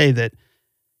not to say that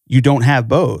you don't have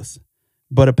both,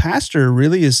 but a pastor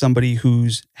really is somebody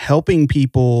who's helping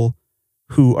people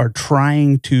who are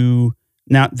trying to,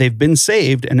 now they've been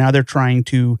saved and now they're trying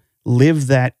to live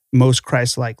that most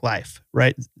Christ-like life,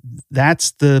 right?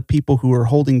 That's the people who are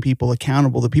holding people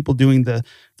accountable, the people doing the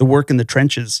work in the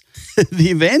trenches. The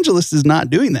evangelist is not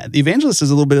doing that. The evangelist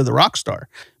is a little bit of the rock star,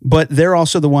 but they're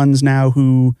also the ones now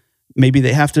who maybe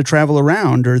they have to travel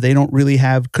around, or they don't really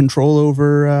have control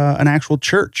over an actual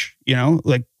church,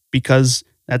 like, because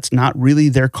that's not really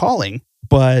their calling.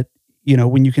 But,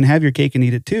 when you can have your cake and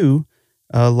eat it too,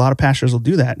 a lot of pastors will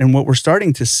do that. And what we're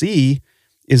starting to see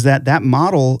is that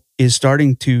model is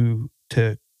starting to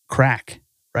crack,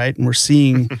 right? And we're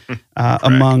seeing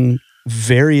among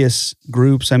various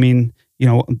groups. I mean,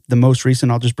 the most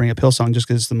recent, I'll just bring up Hillsong just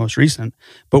because it's the most recent,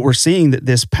 but we're seeing that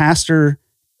this pastor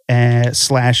 /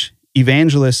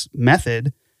 evangelist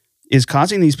method is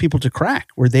causing these people to crack,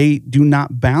 where they do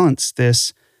not balance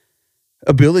this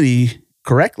ability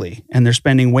correctly. And they're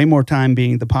spending way more time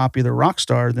being the popular rock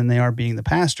star than they are being the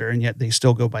pastor. And yet they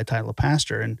still go by title of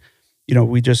pastor. And,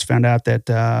 we just found out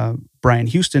that Brian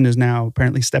Houston is now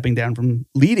apparently stepping down from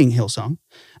leading Hillsong.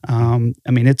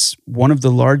 I mean, it's one of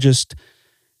the largest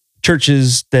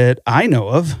churches that I know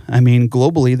of. I mean,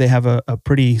 globally, they have a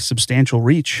pretty substantial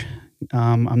reach.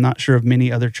 I'm not sure of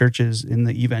many other churches in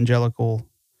the evangelical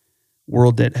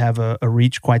world that have a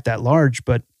reach quite that large,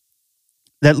 but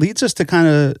that leads us to kind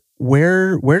of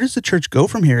where does the church go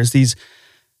from here? As these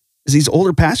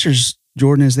older pastors,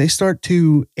 Jordan, as they start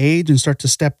to age and start to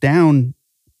step down,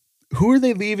 who are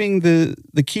they leaving the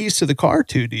keys to the car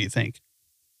to, do you think?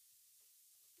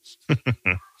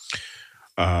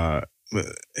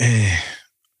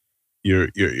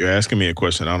 You're asking me a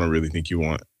question I don't really think you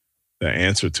want the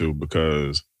answer to,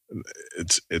 because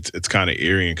it's kind of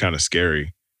eerie and kind of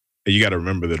scary. And you got to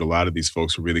remember that a lot of these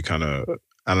folks are really kind of,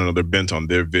 I don't know, they're bent on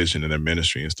their vision and their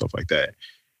ministry and stuff like that.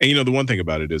 And, the one thing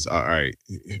about it is, all right,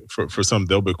 for some,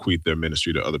 they'll bequeath their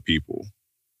ministry to other people,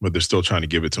 but they're still trying to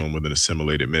give it to them with an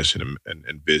assimilated mission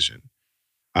and vision.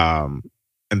 And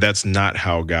that's not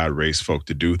how God raised folk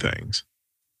to do things.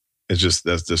 It's just,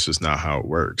 that's just not how it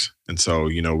works. And so,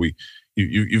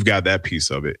 you've got that piece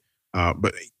of it.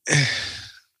 But,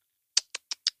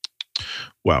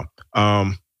 well,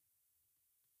 I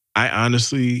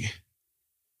honestly,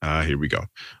 here we go.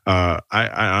 I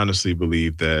honestly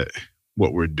believe that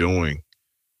what we're doing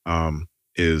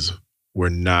is we're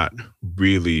not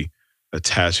really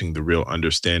attaching the real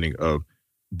understanding of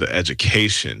the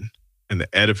education and the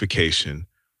edification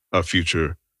of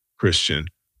future Christian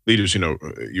leaders.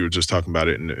 You were just talking about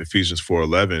it in Ephesians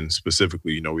 4:11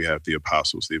 specifically. We have the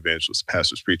apostles, the evangelists,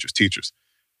 pastors, preachers, teachers,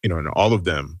 and all of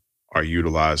them are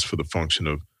utilized for the function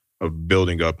of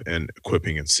building up and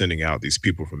equipping and sending out these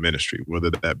people for ministry, whether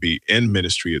that be in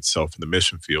ministry itself in the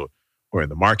mission field or in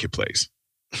the marketplace.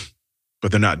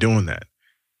 But they're not doing that.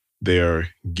 They're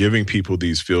giving people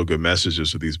these feel-good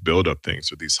messages or these build-up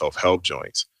things or these self-help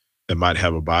joints that might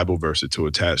have a Bible verse or two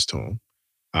attached to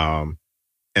them.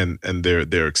 And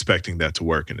they're expecting that to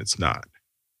work, and it's not.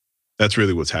 That's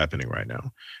really what's happening right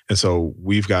now. And so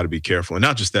we've got to be careful. And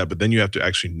not just that, but then you have to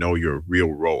actually know your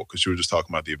real role, because you were just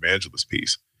talking about the evangelist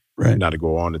piece. Right. Not to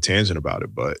go on a tangent about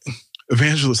it, but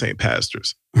evangelists ain't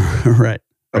pastors. Right.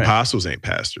 Apostles ain't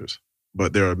pastors.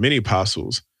 But there are many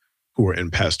apostles who are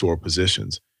in pastoral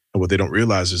positions. And what they don't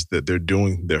realize is that they're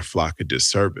doing their flock a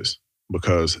disservice,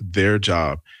 because their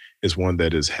job is one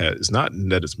that is not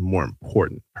that it's more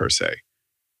important per se,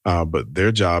 but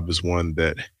their job is one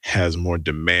that has more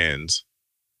demands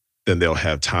than they'll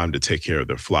have time to take care of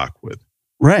their flock with.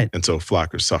 Right. And so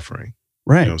flock are suffering.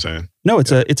 Right. You know what I'm saying? No,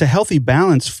 it's a healthy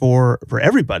balance for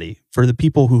everybody, for the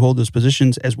people who hold those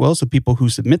positions, as well as the people who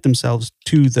submit themselves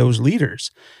to those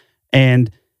leaders.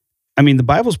 And I mean, the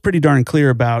Bible's pretty darn clear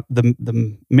about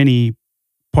the many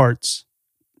parts,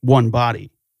 one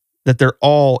body, that they're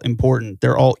all important.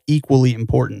 They're all equally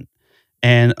important.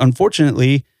 And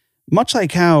unfortunately, much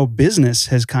like how business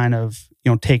has kind of,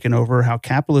 taken over, how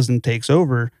capitalism takes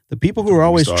over, the people who are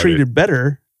always treated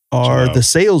better are the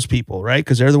salespeople, right?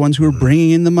 Because they're the ones who are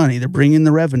bringing in the money. They're bringing in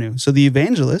the revenue. So the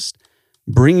evangelist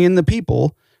bringing in the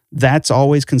people, that's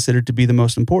always considered to be the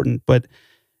most important. But,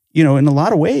 in a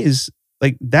lot of ways,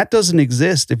 like, that doesn't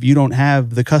exist if you don't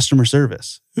have the customer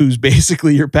service, who's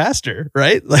basically your pastor,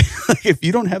 right? Like if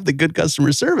you don't have the good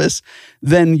customer service,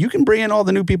 then you can bring in all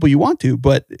the new people you want to,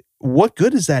 but what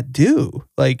good does that do?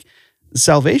 Like,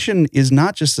 salvation is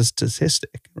not just a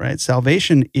statistic, right?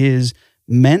 Salvation is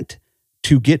meant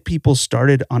to get people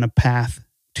started on a path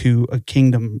to a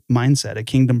kingdom mindset, a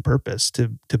kingdom purpose,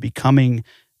 to becoming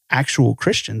actual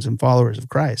Christians and followers of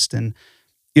Christ. And,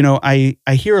 I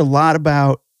hear a lot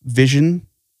about vision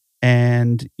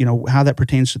and, how that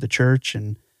pertains to the church.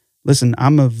 And listen,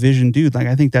 I'm a vision dude. Like,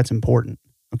 I think that's important.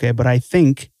 Okay. But I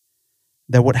think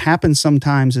that what happens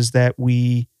sometimes is that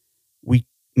we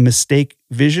mistake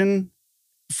vision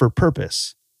for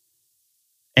purpose.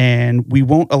 And we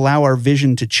won't allow our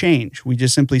vision to change. We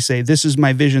just simply say, this is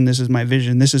my vision, this is my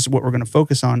vision, this is what we're going to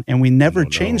focus on. And we never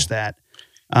change that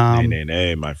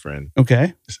Nay, my friend.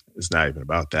 Okay. It's not even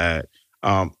about that.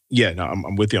 I'm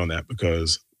with you on that,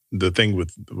 because the thing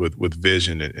with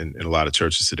vision in a lot of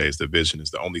churches today is that vision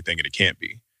is the only thing, and it can't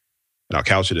be. And I'll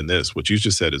couch it in this: what you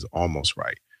just said is almost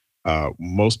right.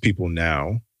 Most people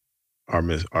now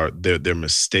they're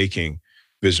mistaking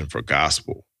vision for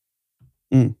gospel.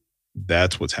 Mm.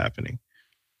 That's what's happening,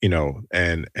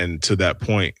 and to that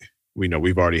point,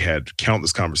 we've already had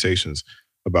countless conversations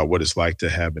about what it's like to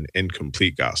have an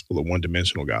incomplete gospel, a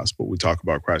one-dimensional gospel. We talk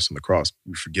about Christ on the cross.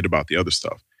 We forget about the other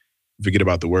stuff. We forget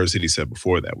about the words that he said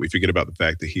before that. We forget about the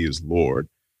fact that he is Lord.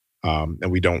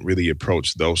 And we don't really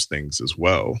approach those things as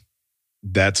well.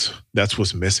 That's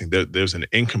what's missing. There's an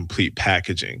incomplete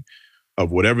packaging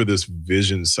of whatever this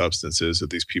vision substance is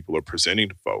that these people are presenting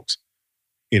to folks.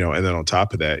 And then on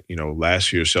top of that,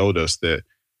 last year showed us that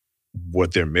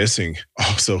what they're missing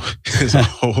also is a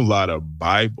whole lot of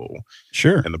Bible.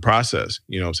 Sure. In the process,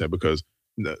 what I'm saying? Because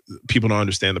people don't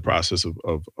understand the process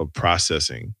of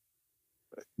processing,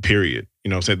 period.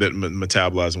 What I'm saying? That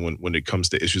metabolizing when it comes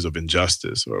to issues of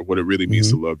injustice, or what it really means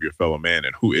to love your fellow man,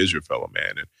 and who is your fellow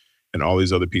man, and all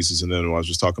these other pieces. And then what I was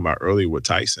just talking about earlier with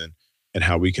Tyson, and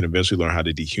how we can eventually learn how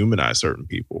to dehumanize certain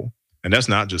people. And that's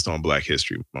not just on Black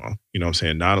History Month.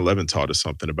 9/11 taught us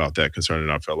something about that concerning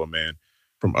our fellow man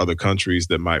from other countries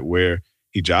that might wear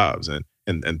hijabs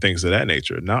and things of that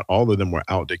nature. Not all of them were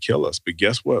out to kill us, but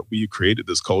guess what? We created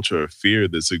this culture of fear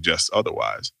that suggests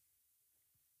otherwise.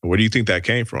 And where do you think that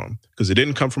came from? Because it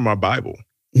didn't come from our Bible.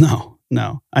 No.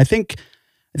 I think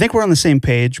we're on the same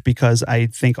page, because I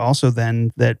think also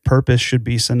then that purpose should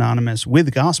be synonymous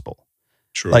with gospel.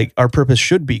 True. Like, our purpose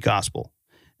should be gospel.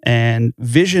 And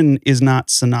vision is not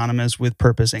synonymous with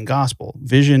purpose and gospel.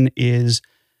 Vision is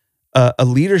a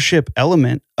leadership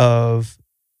element of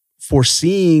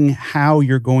foreseeing how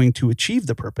you're going to achieve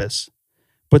the purpose.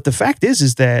 But the fact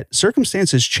is that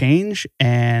circumstances change,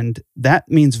 and that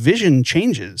means vision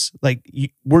changes. Like,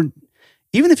 even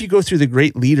if you go through the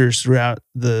great leaders throughout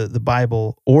the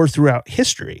Bible or throughout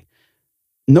history,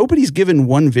 nobody's given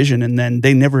one vision and then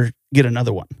they never get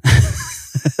another one.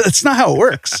 That's not how it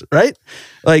works, right?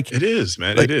 Like, it is,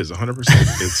 man. It is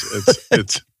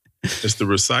 100%. It's the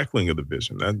recycling of the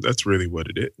vision. That's really what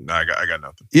it is. No, I got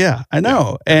nothing. Yeah, I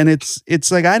know. Yeah. And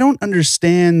it's like, I don't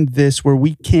understand this, where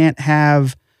we can't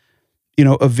have,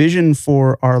 a vision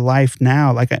for our life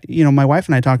now. Like, my wife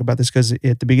and I talk about this, because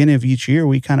at the beginning of each year,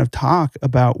 we kind of talk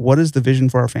about what does the vision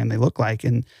for our family look like.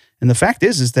 And the fact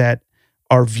is that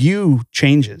our view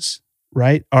changes,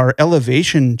 right? Our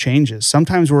elevation changes.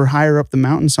 Sometimes we're higher up the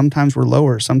mountain. Sometimes we're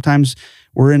lower. Sometimes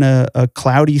we're in a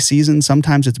cloudy season.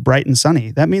 Sometimes it's bright and sunny.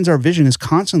 That means our vision is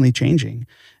constantly changing.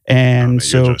 And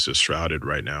so you're just shrouded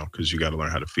right now, because you got to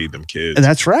learn how to feed them kids.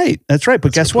 That's right. But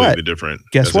guess what? Different.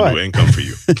 Guess what? That's a new income for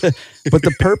you. But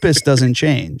the purpose doesn't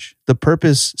change. The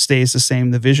purpose stays the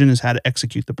same. The vision is how to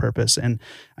execute the purpose. And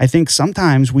I think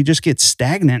sometimes we just get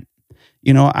stagnant.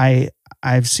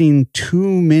 I've seen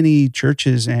too many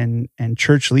churches and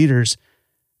church leaders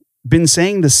been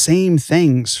saying the same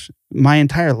things my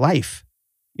entire life,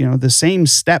 the same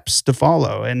steps to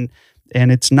follow. And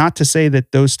it's not to say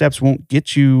that those steps won't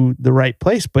get you the right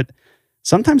place, but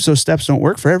sometimes those steps don't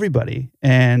work for everybody.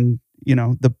 And,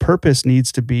 the purpose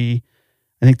needs to be,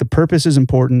 I think the purpose is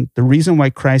important. The reason why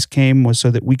Christ came was so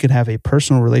that we could have a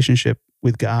personal relationship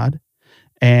with God.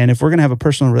 And if we're going to have a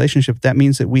personal relationship, that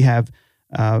means that we have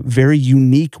very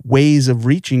unique ways of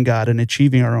reaching God and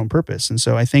achieving our own purpose. And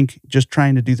so I think just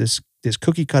trying to do this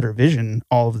cookie cutter vision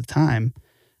all of the time,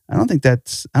 I don't think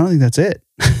that's it.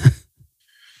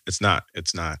 It's not.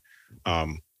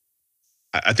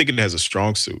 I think it has a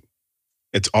strong suit.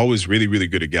 It's always really, really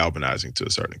good at galvanizing to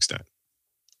a certain extent.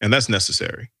 And that's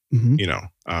necessary,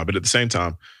 but at the same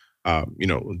time,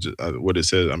 what it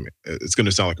says, it's going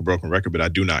to sound like a broken record, but I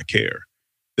do not care.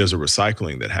 There's a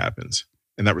recycling that happens.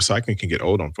 And that recycling can get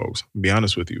old on folks. I'll be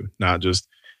honest with you, not just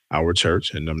our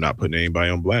church, and I'm not putting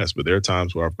anybody on blast, but there are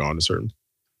times where I've gone to certain,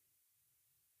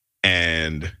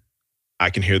 and I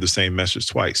can hear the same message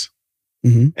twice.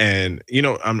 Mm-hmm. And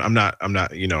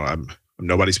I'm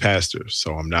nobody's pastor,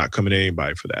 so I'm not coming to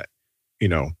anybody for that.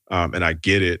 And I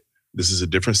get it. This is a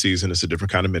different season. It's a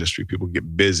different kind of ministry. People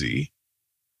get busy,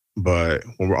 but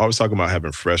when we're always talking about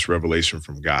having fresh revelation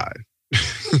from God,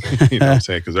 what I'm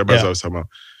saying? Because everybody's always talking about.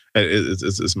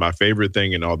 It's my favorite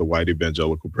thing in all the white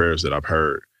evangelical prayers that I've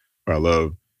heard. Where I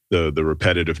love the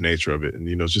repetitive nature of it,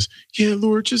 and just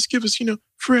Lord, just give us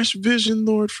fresh vision,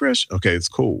 Lord, fresh. Okay, it's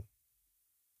cool,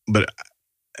 but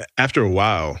after a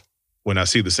while, when I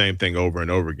see the same thing over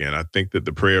and over again, I think that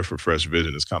the prayer for fresh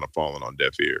vision is kind of falling on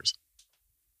deaf ears.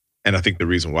 And I think the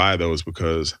reason why, though, is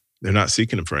because they're not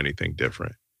seeking for anything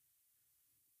different.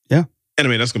 Yeah. And I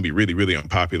mean, that's going to be really, really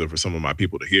unpopular for some of my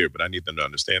people to hear, but I need them to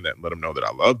understand that and let them know that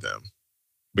I love them.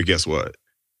 But guess what?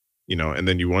 And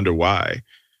then you wonder why.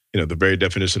 The very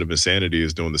definition of insanity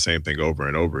is doing the same thing over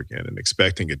and over again and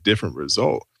expecting a different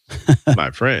result,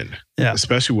 my friend. Yeah.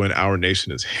 Especially when our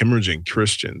nation is hemorrhaging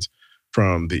Christians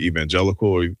from the evangelical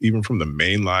or even from the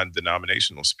mainline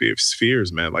denominational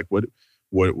spheres, man. Like what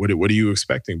are you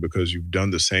expecting? Because you've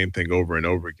done the same thing over and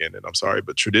over again. And I'm sorry,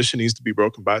 but tradition needs to be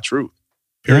broken by truth.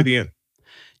 Period. The end.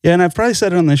 Yeah, and I've probably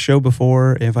said it on this show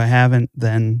before. If I haven't,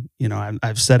 then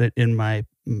I've said it in my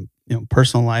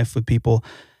personal life with people.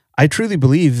 I truly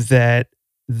believe that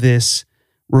this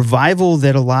revival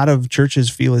that a lot of churches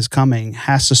feel is coming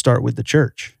has to start with the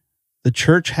church. The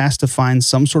church has to find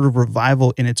some sort of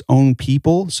revival in its own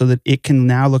people so that it can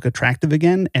now look attractive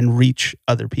again and reach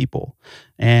other people.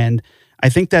 And I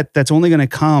think that that's only going to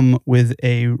come with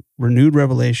a renewed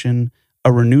revelation,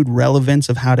 a renewed relevance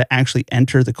of how to actually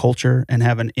enter the culture and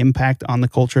have an impact on the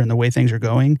culture and the way things are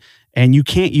going. And you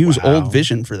can't use old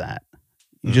vision for that.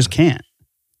 You just can't.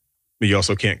 But you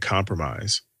also can't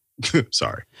compromise.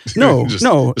 Sorry. No. Just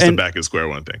the back of square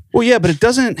one thing. Well, yeah, but it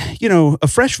doesn't, a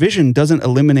fresh vision doesn't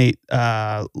eliminate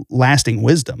lasting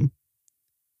wisdom.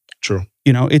 True.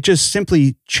 It just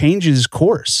simply changes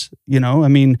course. I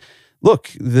mean,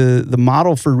 look, the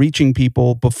model for reaching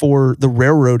people before the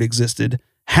railroad existed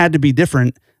had to be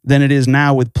different than it is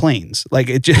now with planes. Like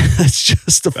it's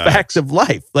just a fact of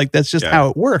life. Like that's just how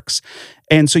it works.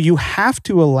 And so you have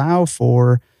to allow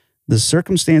for the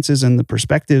circumstances and the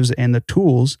perspectives and the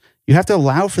tools. You have to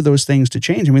allow for those things to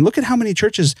change. I mean, look at how many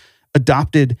churches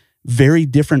adopted very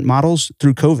different models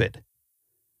through COVID.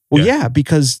 Well, yeah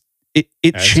because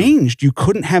it changed. You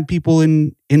couldn't have people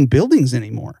in buildings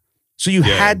anymore. So you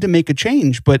had to make a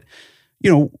change. But,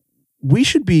 we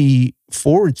should be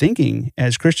forward thinking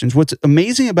as Christians. What's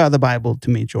amazing about the Bible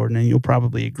to me, Jordan, and you'll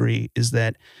probably agree, is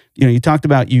that, you talked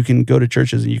about you can go to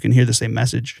churches and you can hear the same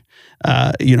message,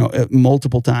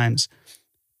 multiple times.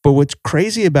 But what's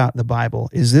crazy about the Bible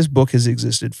is this book has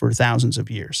existed for thousands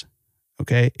of years.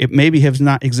 Okay. It maybe has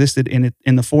not existed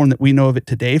in the form that we know of it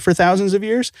today for thousands of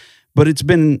years, but it's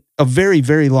been a very,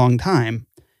 very long time.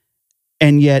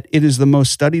 And yet it is the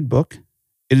most studied book.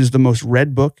 It is the most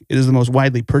read book. It is the most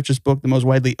widely purchased book, the most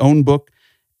widely owned book.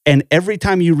 And every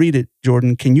time you read it,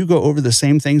 Jordan, can you go over the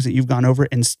same things that you've gone over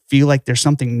and feel like there's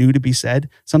something new to be said,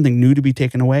 something new to be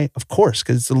taken away? Of course,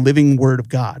 because it's the living word of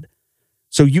God.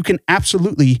 So you can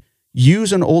absolutely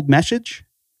use an old message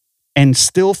and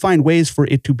still find ways for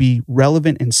it to be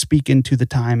relevant and speak into the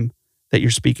time that you're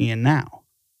speaking in now.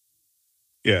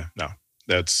 Yeah, no,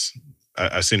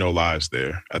 I see no lies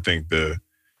there. I think the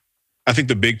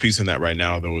big piece in that right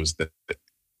now, though, is that,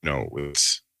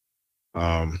 it's,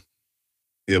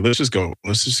 let's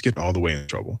just get all the way in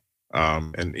trouble.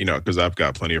 And, because I've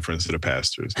got plenty of friends that are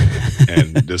pastors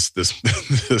and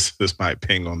this might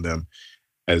ping on them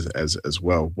as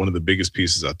well. One of the biggest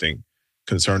pieces, I think,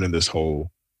 concerning this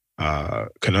whole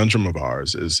conundrum of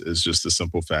ours is just the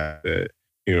simple fact that,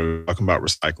 talking about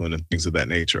recycling and things of that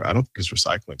nature. I don't think it's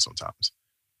recycling sometimes.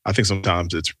 I think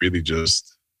sometimes it's really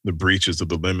just the breaches of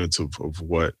the limits of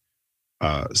what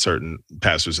certain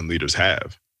pastors and leaders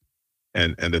have,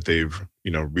 and that they've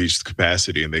reached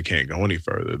capacity and they can't go any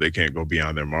further. They can't go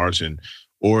beyond their margin,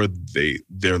 or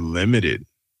they're limited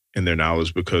in their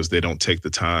knowledge because they don't take the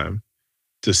time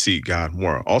to seek God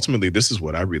more. Ultimately, this is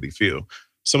what I really feel.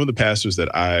 Some of the pastors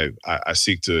that I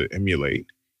seek to emulate,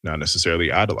 not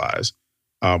necessarily idolize,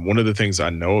 one of the things I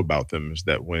know about them is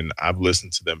that when I've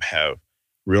listened to them have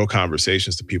real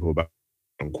conversations to people about,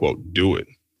 unquote, do it,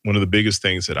 one of the biggest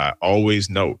things that I always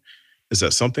note is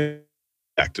that something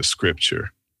back to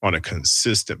scripture on a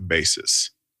consistent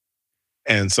basis.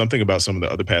 And something about some of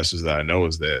the other pastors that I know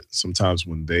is that sometimes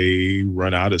when they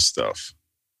run out of stuff,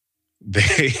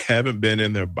 they haven't been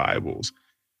in their Bibles,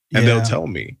 and they'll tell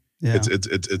me.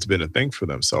 It's been a thing for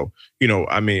them. So,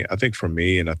 I think for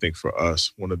me and I think for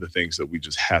us, one of the things that we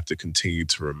just have to continue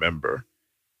to remember,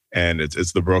 and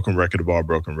it's the broken record of all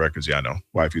broken records. Yeah, I know.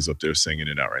 Wifey's up there singing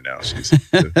it out right now. She's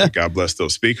God bless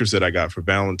those speakers that I got for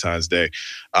Valentine's Day.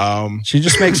 She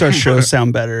just makes our show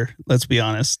sound better. Let's be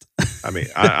honest. I mean,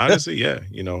 honestly, yeah.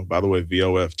 By the way,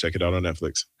 VOF, check it out on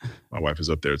Netflix. My wife is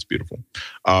up there. It's beautiful.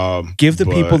 Give the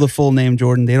people the full name,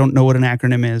 Jordan. They don't know what an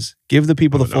acronym is. Give the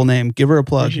people the full name. Give her a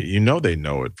plug. They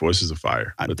know it. Voices of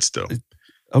Fire, but still.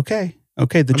 Okay.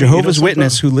 The Jehovah's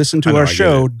Witness who listen to our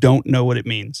show don't know what it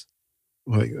means.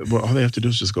 Well, all they have to do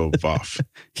is just go VOF.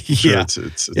 Sure,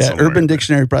 it's Urban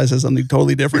Dictionary probably says something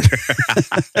totally different.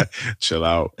 Chill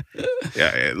out.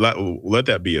 Yeah, let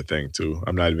that be a thing too.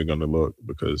 I'm not even going to look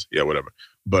because, whatever.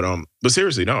 But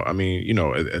seriously, no. I mean,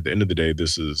 at the end of the day,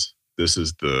 this is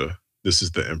the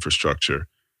infrastructure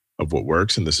of what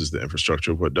works, and this is the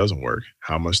infrastructure of what doesn't work.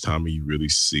 How much time are you really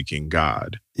seeking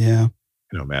God? Yeah.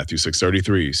 Matthew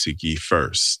 6:33, seek ye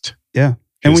first. Yeah.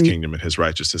 His kingdom and his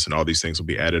righteousness, and all these things will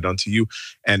be added unto you.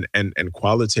 And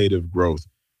qualitative growth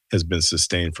has been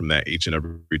sustained from that each and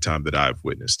every time that I've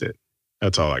witnessed it.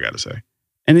 That's all I got to say.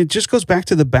 And it just goes back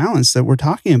to the balance that we're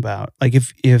talking about. Like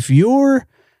if you're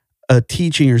a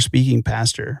teaching or speaking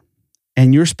pastor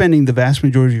and you're spending the vast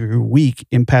majority of your week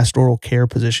in pastoral care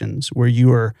positions where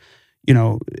you are,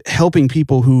 helping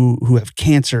people who have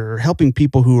cancer, or helping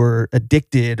people who are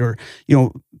addicted, or,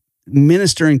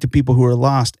 ministering to people who are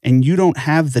lost, and you don't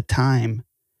have the time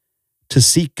to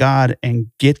seek God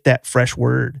and get that fresh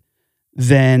word,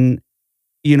 then,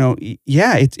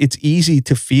 it's easy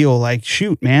to feel like,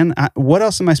 shoot, man, what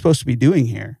else am I supposed to be doing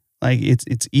here? Like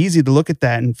it's easy to look at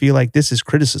that and feel like this is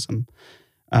criticism.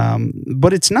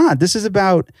 But it's not. This is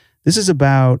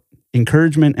about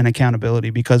encouragement and accountability,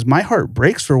 because my heart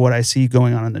breaks for what I see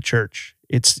going on in the church.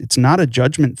 It's not a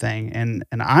judgment thing. And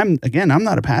I'm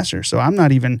not a pastor, so I'm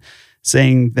not even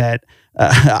saying that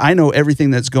I know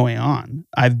everything that's going on.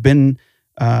 I've been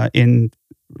in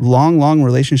long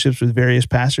relationships with various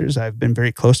pastors. I've been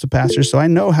very close to pastors, so I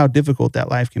know how difficult that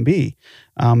life can be.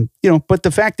 But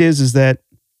the fact is that,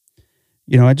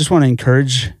 I just want to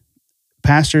encourage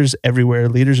pastors everywhere,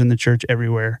 leaders in the church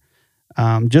everywhere,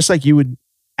 just like you would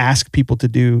ask people to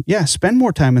do. Yeah, spend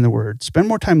more time in the Word. Spend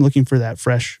more time looking for that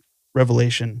fresh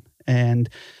revelation. And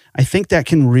I think that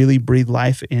can really breathe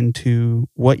life into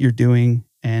what you're doing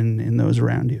and in those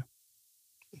around you.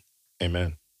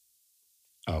 Amen.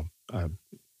 Oh,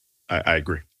 I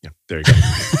agree. Yeah, there you go.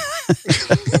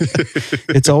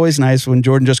 It's always nice when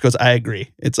Jordan just goes, I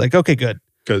agree. It's like, okay, good.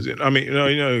 Because,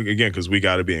 again, because we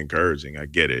got to be encouraging. I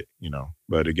get it,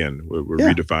 But again, we're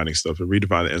redefining stuff and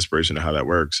redefining the inspiration of how that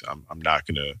works. I'm not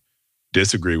going to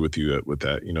disagree with you with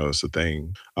that. It's a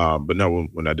thing. But no,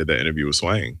 when I did that interview with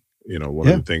Swang, one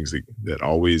of the things that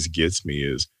always gets me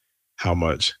is how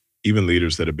much even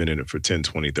leaders that have been in it for 10,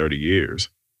 20, 30 years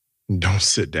don't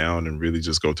sit down and really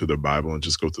just go through the Bible and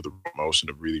just go through the motion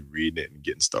of really reading it and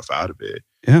getting stuff out of it.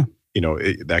 Yeah.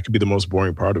 That could be the most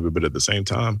boring part of it. But at the same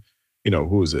time,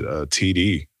 who is it?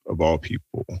 TD of all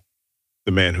people,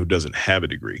 the man who doesn't have a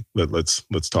degree. Let's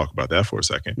talk about that for a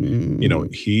second.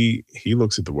 He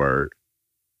looks at the word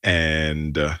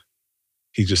and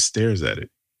he just stares at it.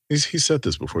 He said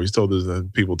this before. He's told this to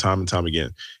people time and time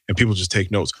again, and people just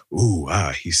take notes. Ooh,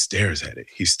 he stares at it.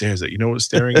 He stares at it. You know what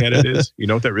staring at it is? You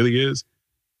know what that really is?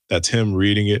 That's him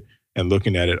reading it and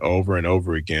looking at it over and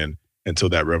over again until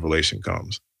that revelation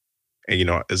comes. And,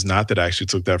 it's not that I actually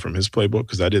took that from his playbook,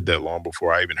 because I did that long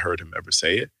before I even heard him ever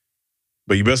say it.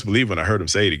 But you best believe when I heard him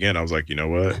say it again, I was like, you know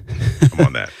what? I'm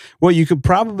on that. Well, you could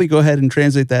probably go ahead and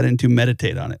translate that into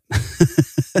meditate on it.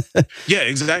 Yeah,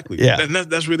 exactly. Yeah. And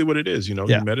that's really what it is. You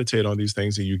meditate on these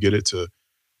things and you get it to,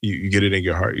 you get it in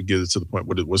your heart. You get it to the point.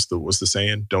 What's the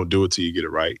saying? Don't do it till you get it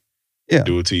right. Yeah.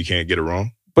 Do it till you can't get it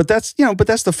wrong. But that's the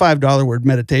 $5 word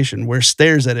meditation, where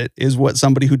stares at it is what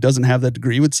somebody who doesn't have that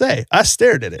degree would say. I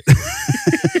stared at it.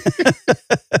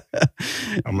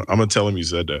 I'm going to tell him you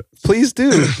said that. Please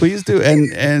do.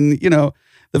 And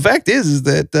the fact is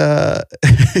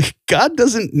that God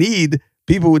doesn't need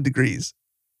people with degrees.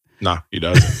 No, he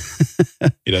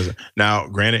doesn't. He doesn't. Now,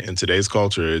 granted, in today's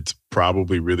culture, it's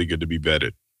probably really good to be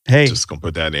vetted. Hey, just going to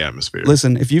put that in the atmosphere.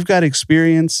 Listen, if you've got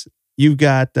experience, you've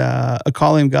got a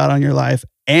calling of God on your life,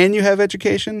 and you have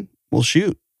education, well,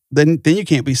 shoot, then you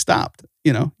can't be stopped.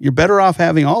 You're better off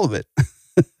having all of it.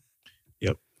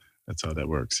 Yep. That's how that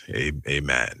works.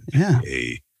 Amen. Yeah.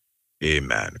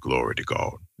 Amen. Glory to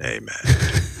God. Amen.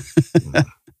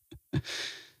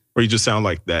 Or you just sound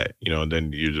like that, and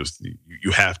then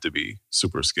you have to be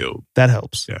super skilled. That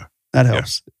helps. Yeah. That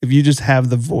helps. Yeah. If you just have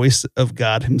the voice of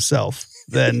God himself,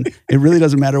 then it really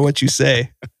doesn't matter what you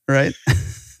say, right?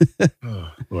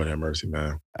 Oh, Lord have mercy,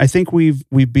 man. I think we've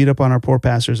beat up on our poor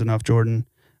pastors enough, Jordan.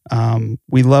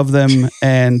 We love them.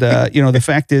 And, the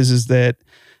fact is that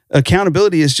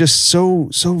accountability is just so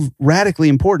radically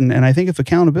important. And I think if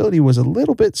accountability was a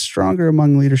little bit stronger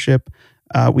among leadership,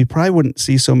 we probably wouldn't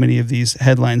see so many of these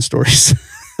headline stories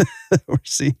that we're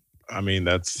seeing. I mean,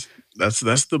 that's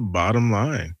the bottom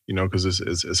line, because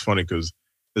it's funny, because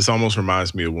this almost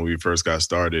reminds me of when we first got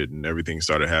started and everything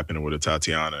started happening with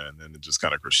Tatiana, and then it just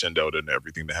kind of crescendoed into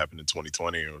everything that happened in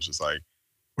 2020. It was just like,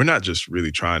 we're not just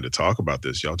really trying to talk about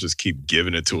this. Y'all just keep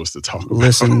giving it to us to talk about.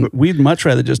 Listen, we'd much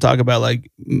rather just talk about like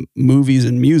movies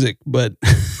and music, but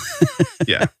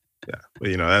yeah.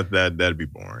 But that'd be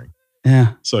boring.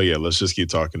 Yeah. So yeah, let's just keep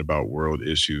talking about world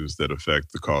issues that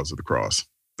affect the cause of the cross.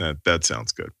 That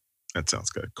sounds good. That sounds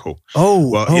good. Cool.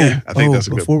 I think that's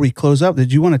a before we close up,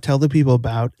 did you want to tell the people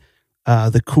about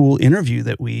the cool interview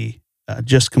that we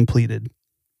just completed?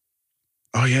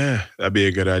 Oh yeah, that'd be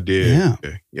a good idea.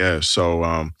 Yeah.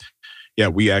 So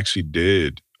we actually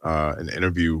did an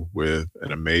interview with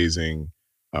an amazing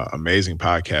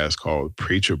podcast called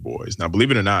Preacher Boys. Now,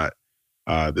 believe it or not,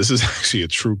 this is actually a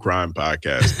true crime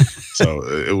podcast. So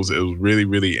it was really,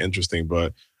 really interesting.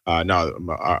 But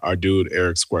our dude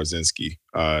Eric Skwarczynski,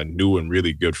 new and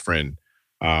really good friend,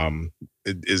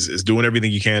 is doing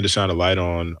everything he can to shine a light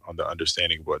on the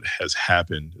understanding of what has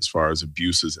happened as far as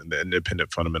abuses in the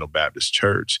Independent Fundamental Baptist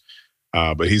Church.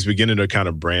 But he's beginning to kind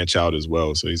of branch out as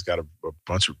well. So he's got a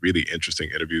bunch of really interesting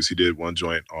interviews. He did one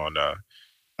joint on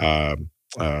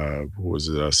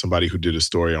somebody who did a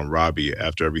story on Robbie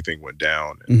after everything went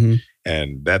down.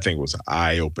 And that thing was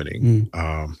eye-opening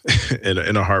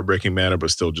in a heartbreaking manner,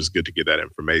 but still just good to get that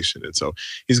information. And so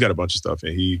he's got a bunch of stuff,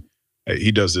 and he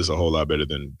does this a whole lot better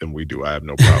than we do. I have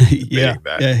no problem debating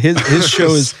that. Yeah, his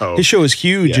show is his show is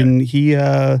huge, and he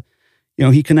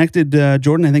he connected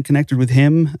Jordan. I think connected with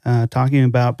him, talking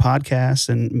about podcasts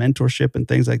and mentorship and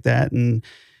things like that, and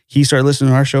he started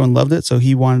listening to our show and loved it. So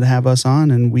he wanted to have us on,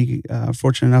 and we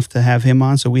fortunate enough to have him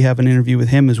on. So we have an interview with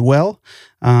him as well.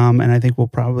 And I think we'll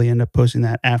probably end up posting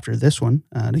that after this one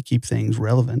to keep things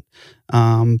relevant.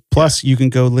 Plus, you can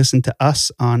go listen to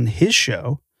us on his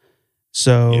show.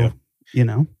 So,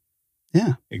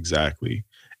 Exactly.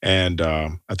 And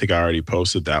I think I already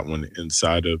posted that one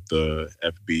inside of the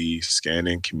FB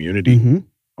scanning community.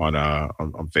 On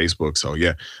Facebook. So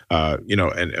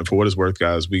and for what it's worth,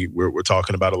 guys, we're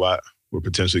talking about a lot. We're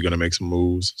potentially going to make some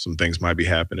moves. Some things might be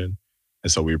happening.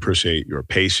 And so we appreciate your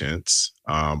patience.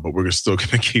 But we're still going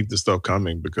to keep the stuff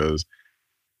coming because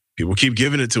people keep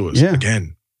giving it to us.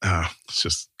 Again, it's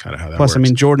just kind of how that works. Plus, I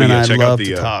mean, Jordan and I love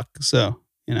to talk. So,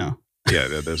 Yeah,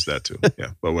 there's that too.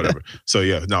 Yeah, but whatever. So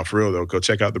for real though, go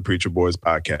check out the Preacher Boys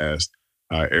podcast.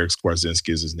 Eric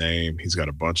Skwarczynski is his name. He's got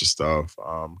a bunch of stuff.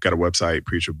 Got a website,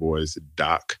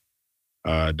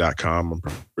 preacherboysdoc.com, I'm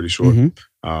pretty sure.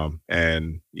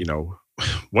 And,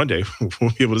 one day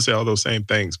we'll be able to say all those same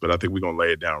things, but I think we're going to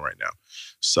lay it down right now.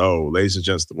 So, ladies and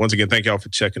gents, once again, thank y'all for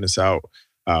checking us out.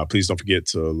 Please don't forget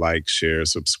to like, share,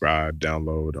 subscribe,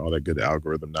 download, all that good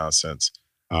algorithm nonsense.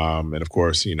 And of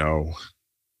course,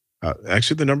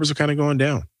 actually the numbers are kind of going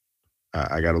down.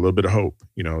 I got a little bit of hope,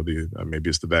 maybe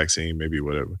it's the vaccine, maybe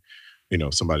whatever.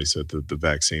 Somebody said that the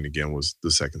vaccine again was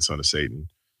the second son of Satan.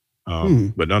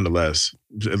 But nonetheless,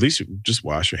 at least just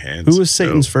wash your hands. Who was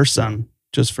Satan's first son?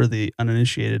 Just for the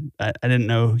uninitiated, I didn't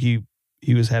know he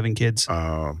was having kids.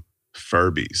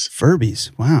 Furbies.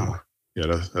 Furbies. Wow.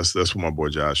 Yeah, that's what my boy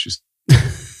Josh used.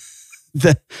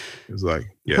 It was like,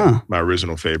 my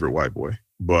original favorite white boy.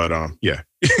 But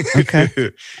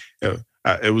okay.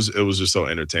 It was just so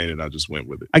entertaining. I just went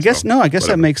with it. I guess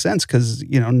that makes sense because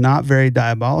not very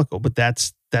diabolical, but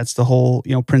that's the whole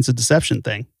Prince of Deception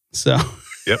thing. So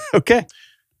yep. Okay.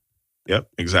 Yep,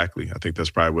 exactly. I think that's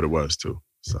probably what it was too.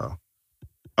 So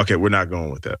okay, we're not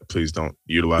going with that. Please don't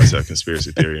utilize that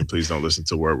conspiracy theory, and please don't listen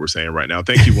to what we're saying right now.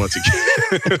 Thank you once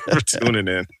again for tuning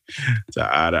in to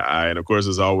Eye to Eye, and of course,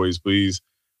 as always, please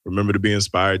remember to be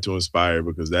inspired to inspire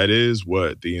because that is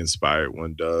what the inspired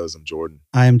one does. I'm Jordan.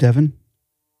 I am Devin.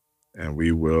 And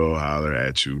we will holler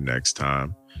at you next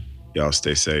time. Y'all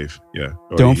stay safe. Yeah.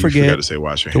 Don't forget to say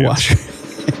wash your hands. Wash your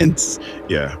hands.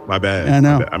 Yeah, my bad. I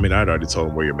know. I mean, I'd already told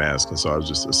him wear your mask, and so I was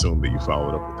just assuming that you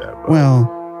followed up with that. But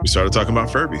well, we started talking about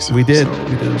Furbies. We did.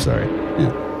 I'm sorry. Yeah.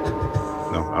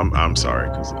 No, I'm sorry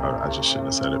because I just shouldn't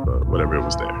have said it, but whatever, it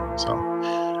was there. So,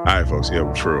 all right, folks.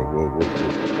 Yeah, for real.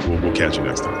 We'll catch you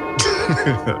next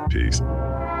time. Peace.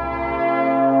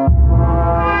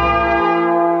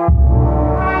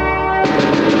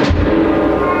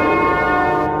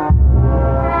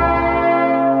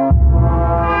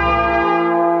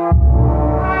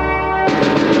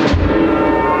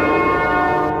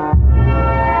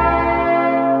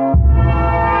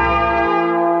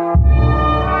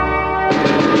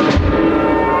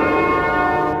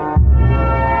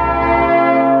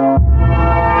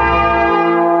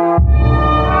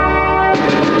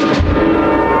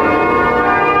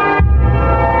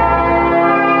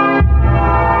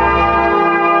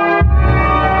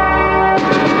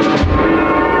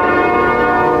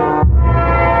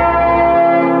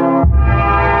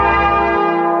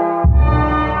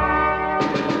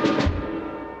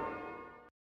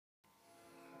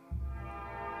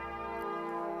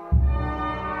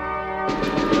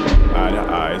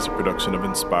 Eye is a production of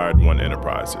Inspired One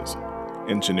Enterprises.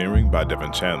 Engineering by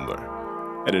Devin Chandler.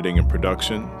 Editing and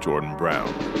production, Jordan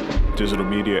Brown. Digital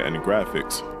media and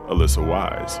graphics, Alyssa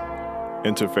Wise.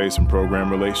 Interface and program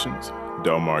relations,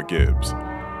 Delmar Gibbs.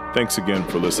 Thanks again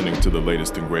for listening to the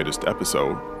latest and greatest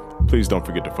episode. Please don't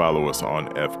forget to follow us on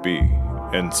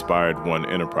FB, Inspired One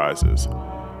Enterprises,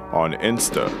 on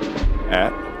Insta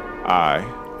at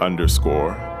I_2_I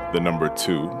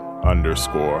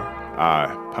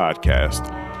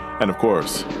podcast. And of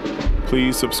course,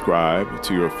 please subscribe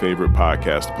to your favorite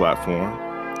podcast platform.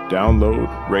 Download,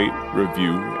 rate,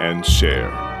 review, and share.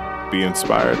 Be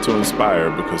inspired to inspire,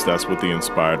 because that's what the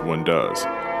Inspired One does.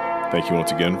 Thank you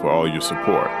once again for all your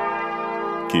support.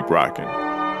 Keep rocking.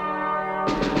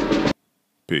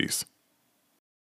 Peace.